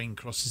 Pring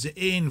crosses it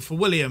in for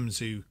Williams,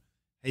 who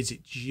heads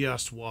it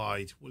just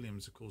wide.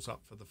 Williams, of course,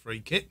 up for the free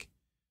kick.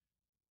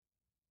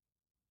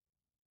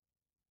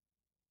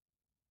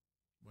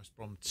 West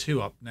Brom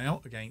 2 up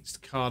now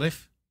against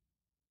Cardiff.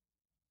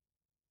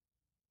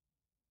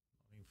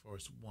 Nottingham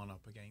Forest 1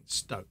 up against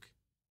Stoke.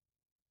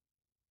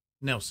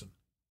 Nelson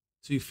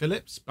to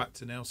Phillips. Back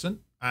to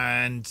Nelson.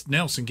 And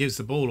Nelson gives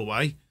the ball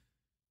away.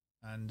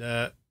 And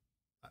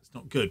that's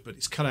not good, but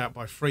it's cut out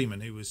by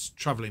Freeman, who was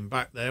travelling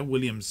back there.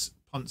 Williams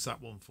punts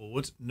that one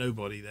forward.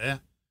 Nobody there.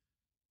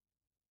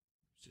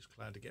 Just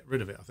glad to get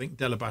rid of it, I think.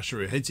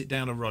 Delabasharou heads it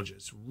down to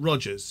Rodgers.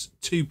 Rodgers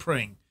to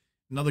Pring.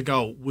 Another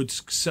goal would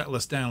settle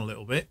us down a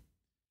little bit.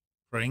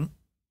 Pring.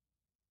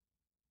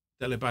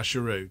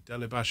 Delabasharou.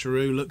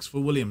 Delabasharou looks for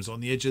Williams on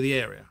the edge of the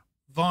area.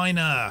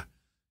 Viner.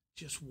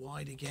 Just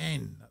wide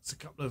again. That's a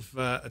couple of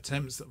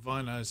attempts that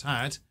Viner has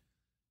had.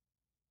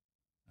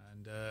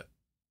 And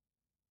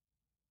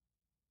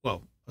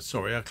well,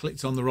 sorry, I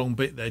clicked on the wrong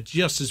bit there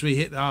just as we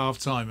hit the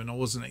half-time and I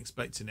wasn't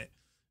expecting it.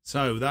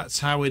 So that's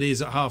how it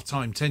is at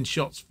half-time. 10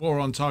 shots, 4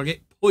 on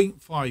target,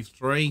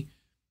 0.53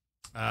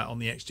 on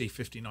the XG,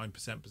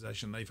 59%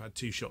 possession. They've had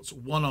 2 shots,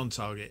 1 on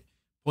target,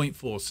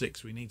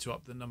 0.46. We need to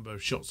up the number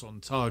of shots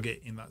on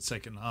target in that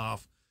second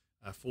half,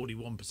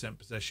 41%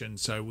 possession.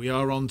 So we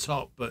are on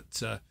top,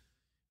 but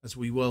as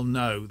we well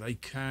know, they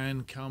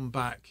can come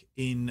back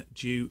in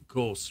due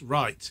course.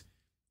 Right,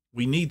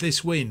 we need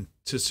this win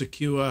to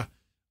secure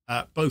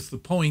both the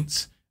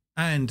points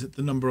and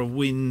the number of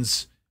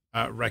wins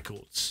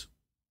records.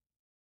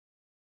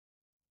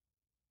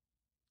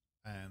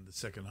 And the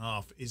second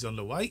half is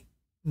underway.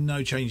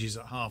 No changes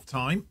at half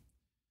time.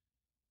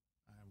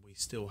 And we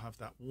still have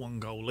that 1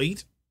 goal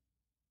lead.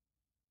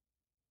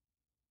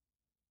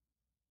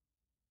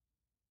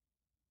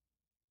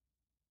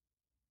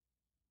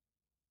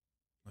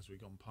 As we've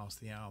gone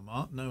past the hour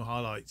mark. No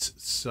highlights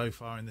so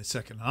far in the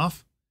second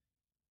half.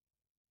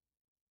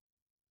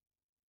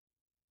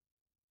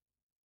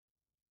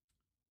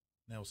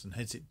 Nelson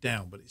heads it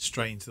down, but it's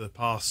straight into the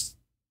path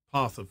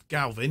of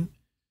Galvin,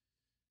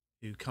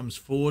 who comes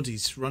forward.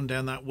 He's run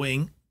down that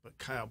wing, but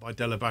cut out by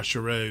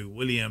Delabasharou.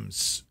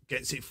 Williams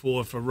gets it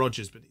forward for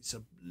Rodgers, but it's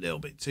a little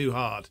bit too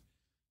hard.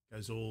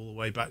 Goes all the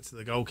way back to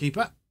the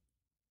goalkeeper,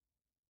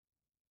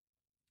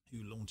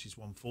 who launches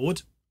one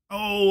forward.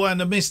 Oh, and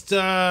a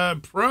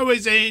Mr. Pro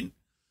is in.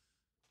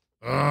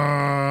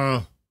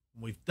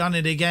 We've done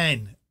it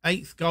again.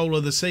 8th goal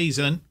of the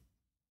season.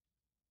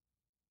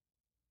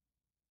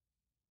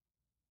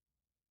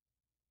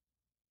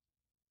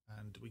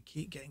 And we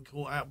keep getting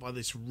caught out by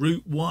this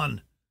Route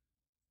 1.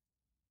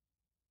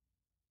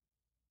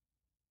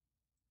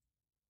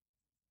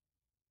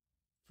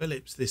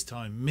 Phillips this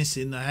time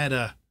missing the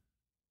header.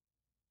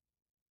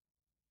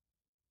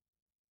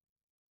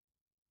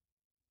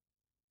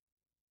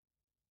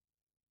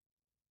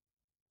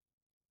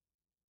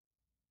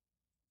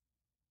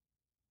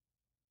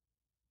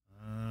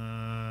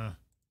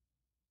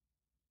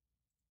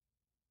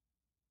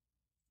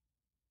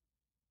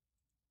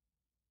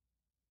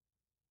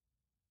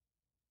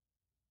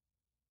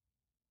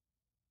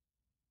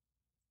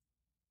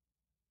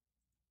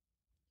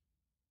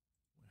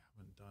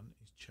 done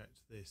is checked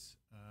this.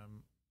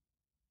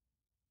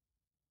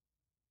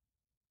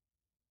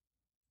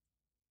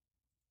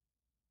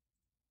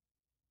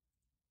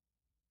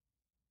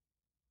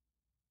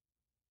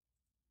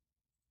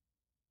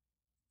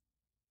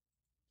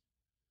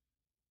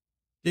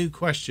 Do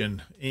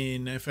question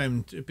in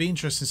FM. It'd be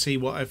interesting to see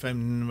what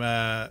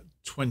FM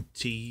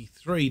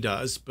 23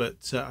 does,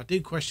 but I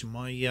do question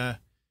my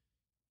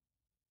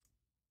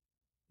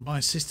my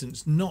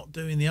assistant's not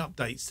doing the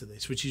updates to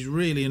this, which is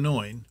really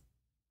annoying.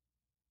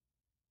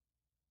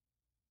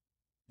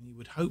 And you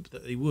would hope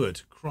that they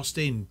would. Crossed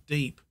in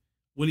deep.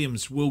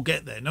 Williams will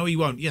get there. No, he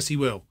won't. Yes, he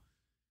will.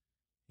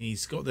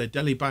 He's got their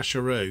Deli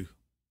Basharoo.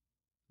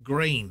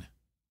 Green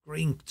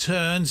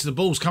turns. The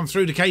ball's come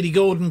through to Katie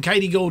Gordon.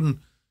 Katie Gordon.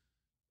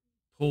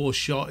 Poor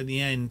shot in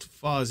the end,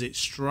 fires it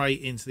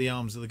straight into the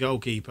arms of the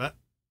goalkeeper.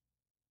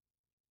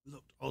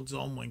 Looked odds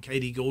on when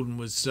Katie Gordon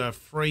was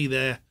free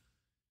there.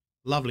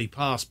 Lovely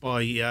pass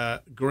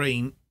by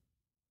Green.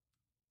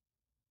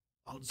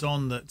 Odds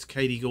on that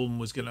Katie Gordon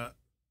was going to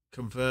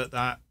convert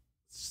that.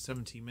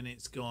 70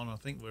 minutes gone. I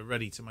think we're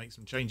ready to make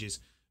some changes.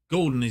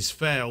 Gordon is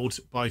fouled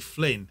by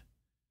Flynn.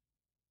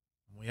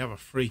 And we have a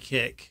free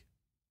kick.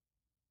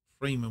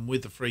 Freeman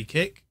with the free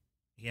kick.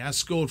 He has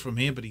scored from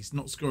here, but he's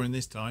not scoring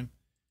this time.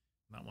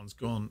 That one's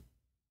gone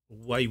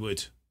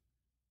wayward.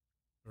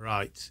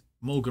 Right.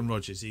 Morgan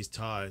Rogers is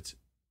tired.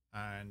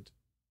 And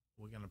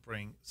we're going to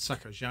bring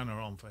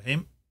Sakajana on for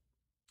him.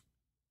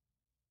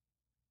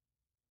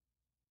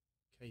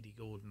 Katie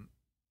Gordon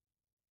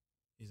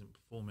isn't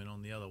performing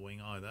on the other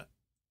wing either.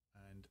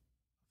 And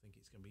I think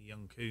it's going to be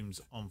Young Coombs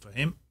on for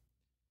him.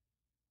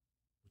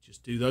 We'll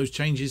just do those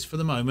changes for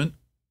the moment.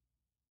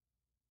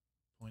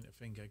 Point a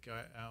finger,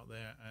 go out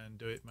there and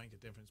do it. Make a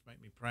difference. Make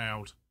me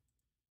proud.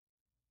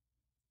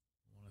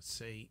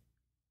 See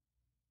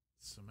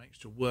some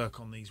extra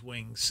work on these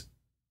wings.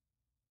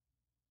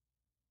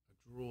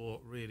 A draw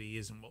really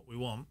isn't what we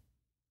want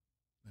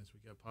as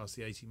we go past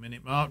the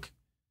 80-minute mark.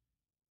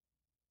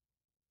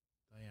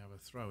 They have a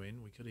throw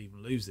in. We could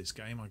even lose this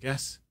game, I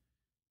guess.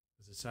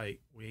 As I say,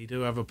 we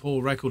do have a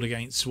poor record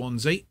against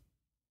Swansea.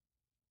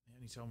 The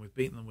only time we've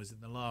beaten them was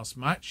in the last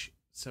match,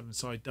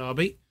 7-side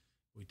derby.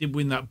 We did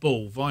win that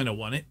ball. Viner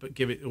won it, but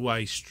give it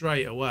away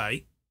straight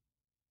away.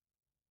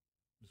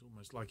 It was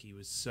almost like he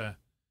was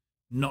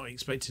not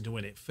expecting to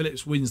win it.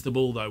 Phillips wins the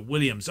ball, though.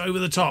 Williams over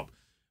the top.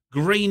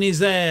 Green is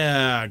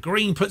there.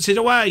 Green puts it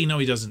away. No,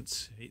 he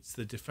doesn't. It's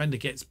the defender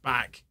gets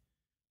back.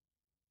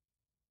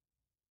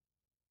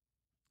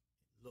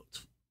 It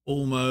looked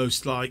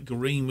almost like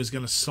Green was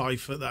going to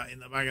cipher that in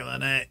the back of the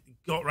net.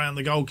 Got round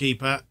the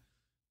goalkeeper.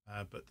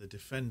 But the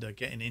defender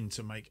getting in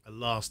to make a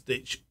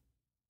last-ditch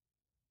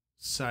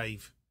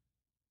save.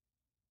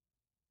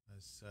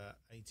 As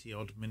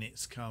 80-odd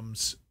minutes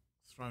comes.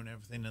 Thrown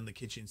everything in the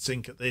kitchen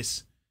sink at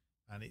this.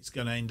 And it's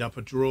going to end up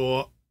a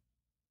draw.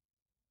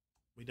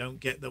 We don't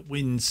get that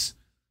wins,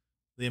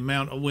 the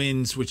amount of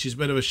wins, which is a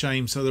bit of a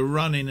shame. So the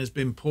running has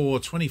been poor.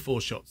 24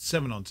 shots,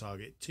 7 on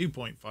target,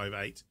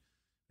 2.58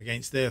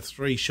 against their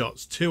 3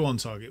 shots, 2 on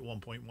target,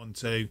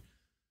 1.12.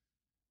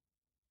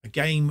 A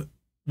game,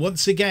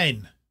 once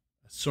again,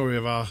 sorry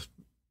of our,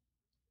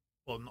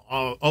 well,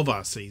 not of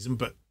our season,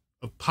 but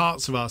of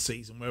parts of our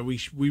season where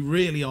we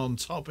really are on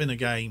top in a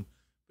game,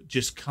 but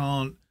just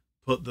can't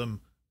put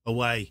them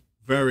away.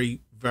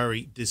 Very,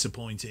 very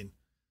disappointing.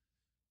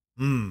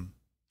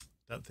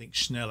 Don't think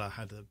Schneller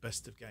had the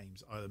best of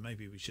games either.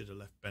 Maybe we should have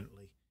left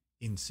Bentley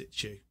in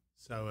situ.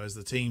 So as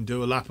the team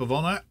do a lap of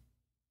honour,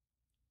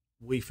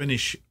 we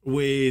finish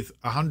with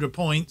 100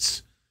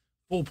 points.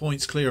 4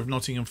 points clear of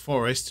Nottingham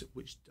Forest.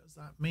 Which does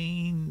that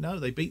mean? No,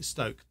 they beat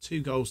Stoke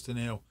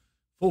 2-0.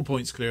 4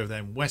 points clear of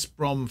them. West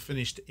Brom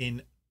finished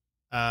in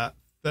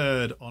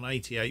third on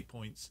 88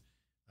 points.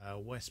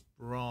 West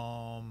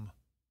Brom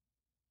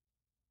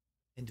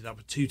ended up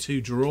a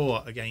 2-2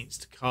 draw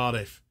against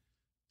Cardiff.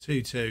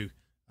 2-2.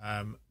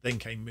 Then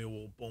came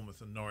Millwall,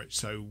 Bournemouth and Norwich.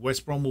 So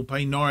West Brom will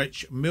play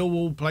Norwich. Millwall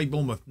will play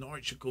Bournemouth.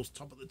 Norwich, of course,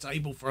 top of the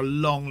table for a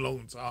long,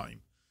 long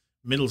time.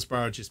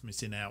 Middlesbrough just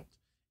missing out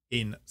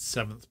in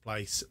 7th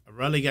place.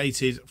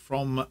 Relegated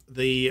from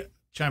the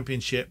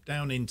Championship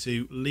down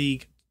into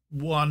League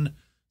One.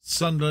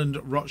 Sunderland,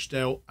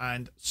 Rochdale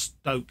and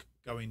Stoke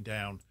going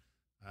down.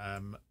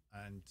 And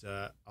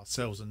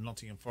ourselves and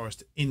Nottingham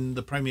Forest in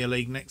the Premier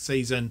League next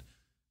season.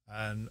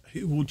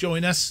 Who will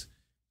join us?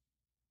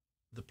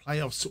 The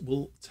playoffs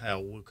will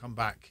tell. We'll come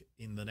back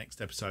in the next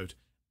episode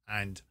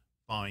and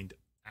find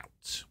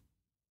out.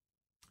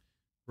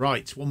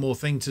 Right, one more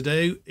thing to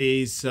do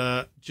is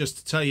just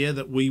to tell you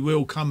that we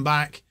will come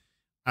back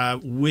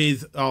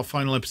with our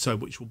final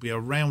episode, which will be a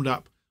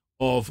roundup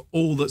of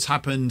all that's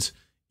happened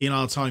in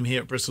our time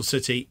here at Bristol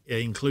City,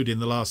 including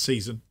the last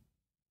season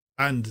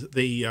and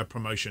the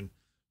promotion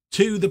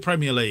to the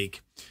Premier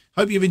League.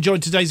 Hope you've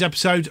enjoyed today's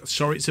episode.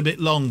 Sorry it's a bit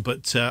long,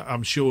 but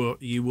I'm sure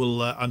you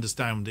will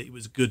understand it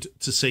was good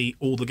to see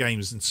all the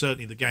games, and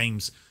certainly the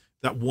games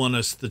that won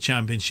us the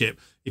championship.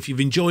 If you've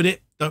enjoyed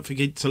it, don't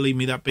forget to leave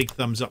me that big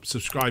thumbs up,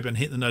 subscribe and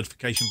hit the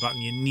notification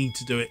button. You need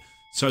to do it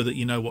so that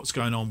you know what's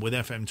going on with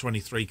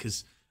FM23,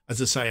 because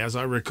as I say, as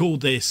I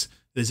record this,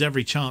 there's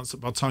every chance that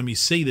by the time you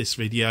see this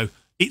video,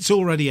 it's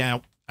already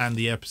out and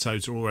the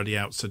episodes are already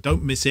out. So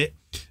don't miss it.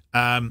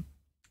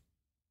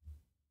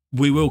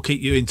 We will keep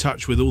you in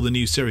touch with all the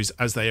new series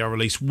as they are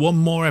released. One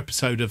more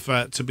episode of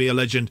To Be A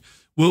Legend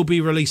will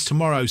be released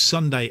tomorrow,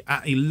 Sunday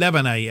at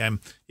 11 a.m.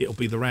 It'll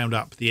be the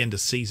roundup, the end of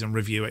season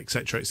review,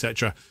 etc.,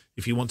 etc.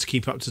 If you want to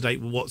keep up to date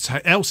with what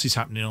else is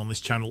happening on this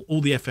channel,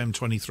 all the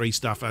FM23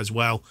 stuff as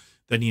well,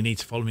 then you need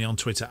to follow me on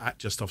Twitter at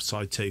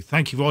JustOffsideFM.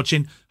 Thank you for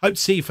watching. Hope to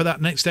see you for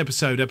that next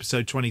episode,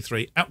 episode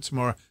 23, out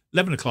tomorrow,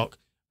 11 o'clock.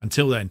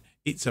 Until then,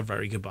 it's a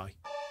very goodbye.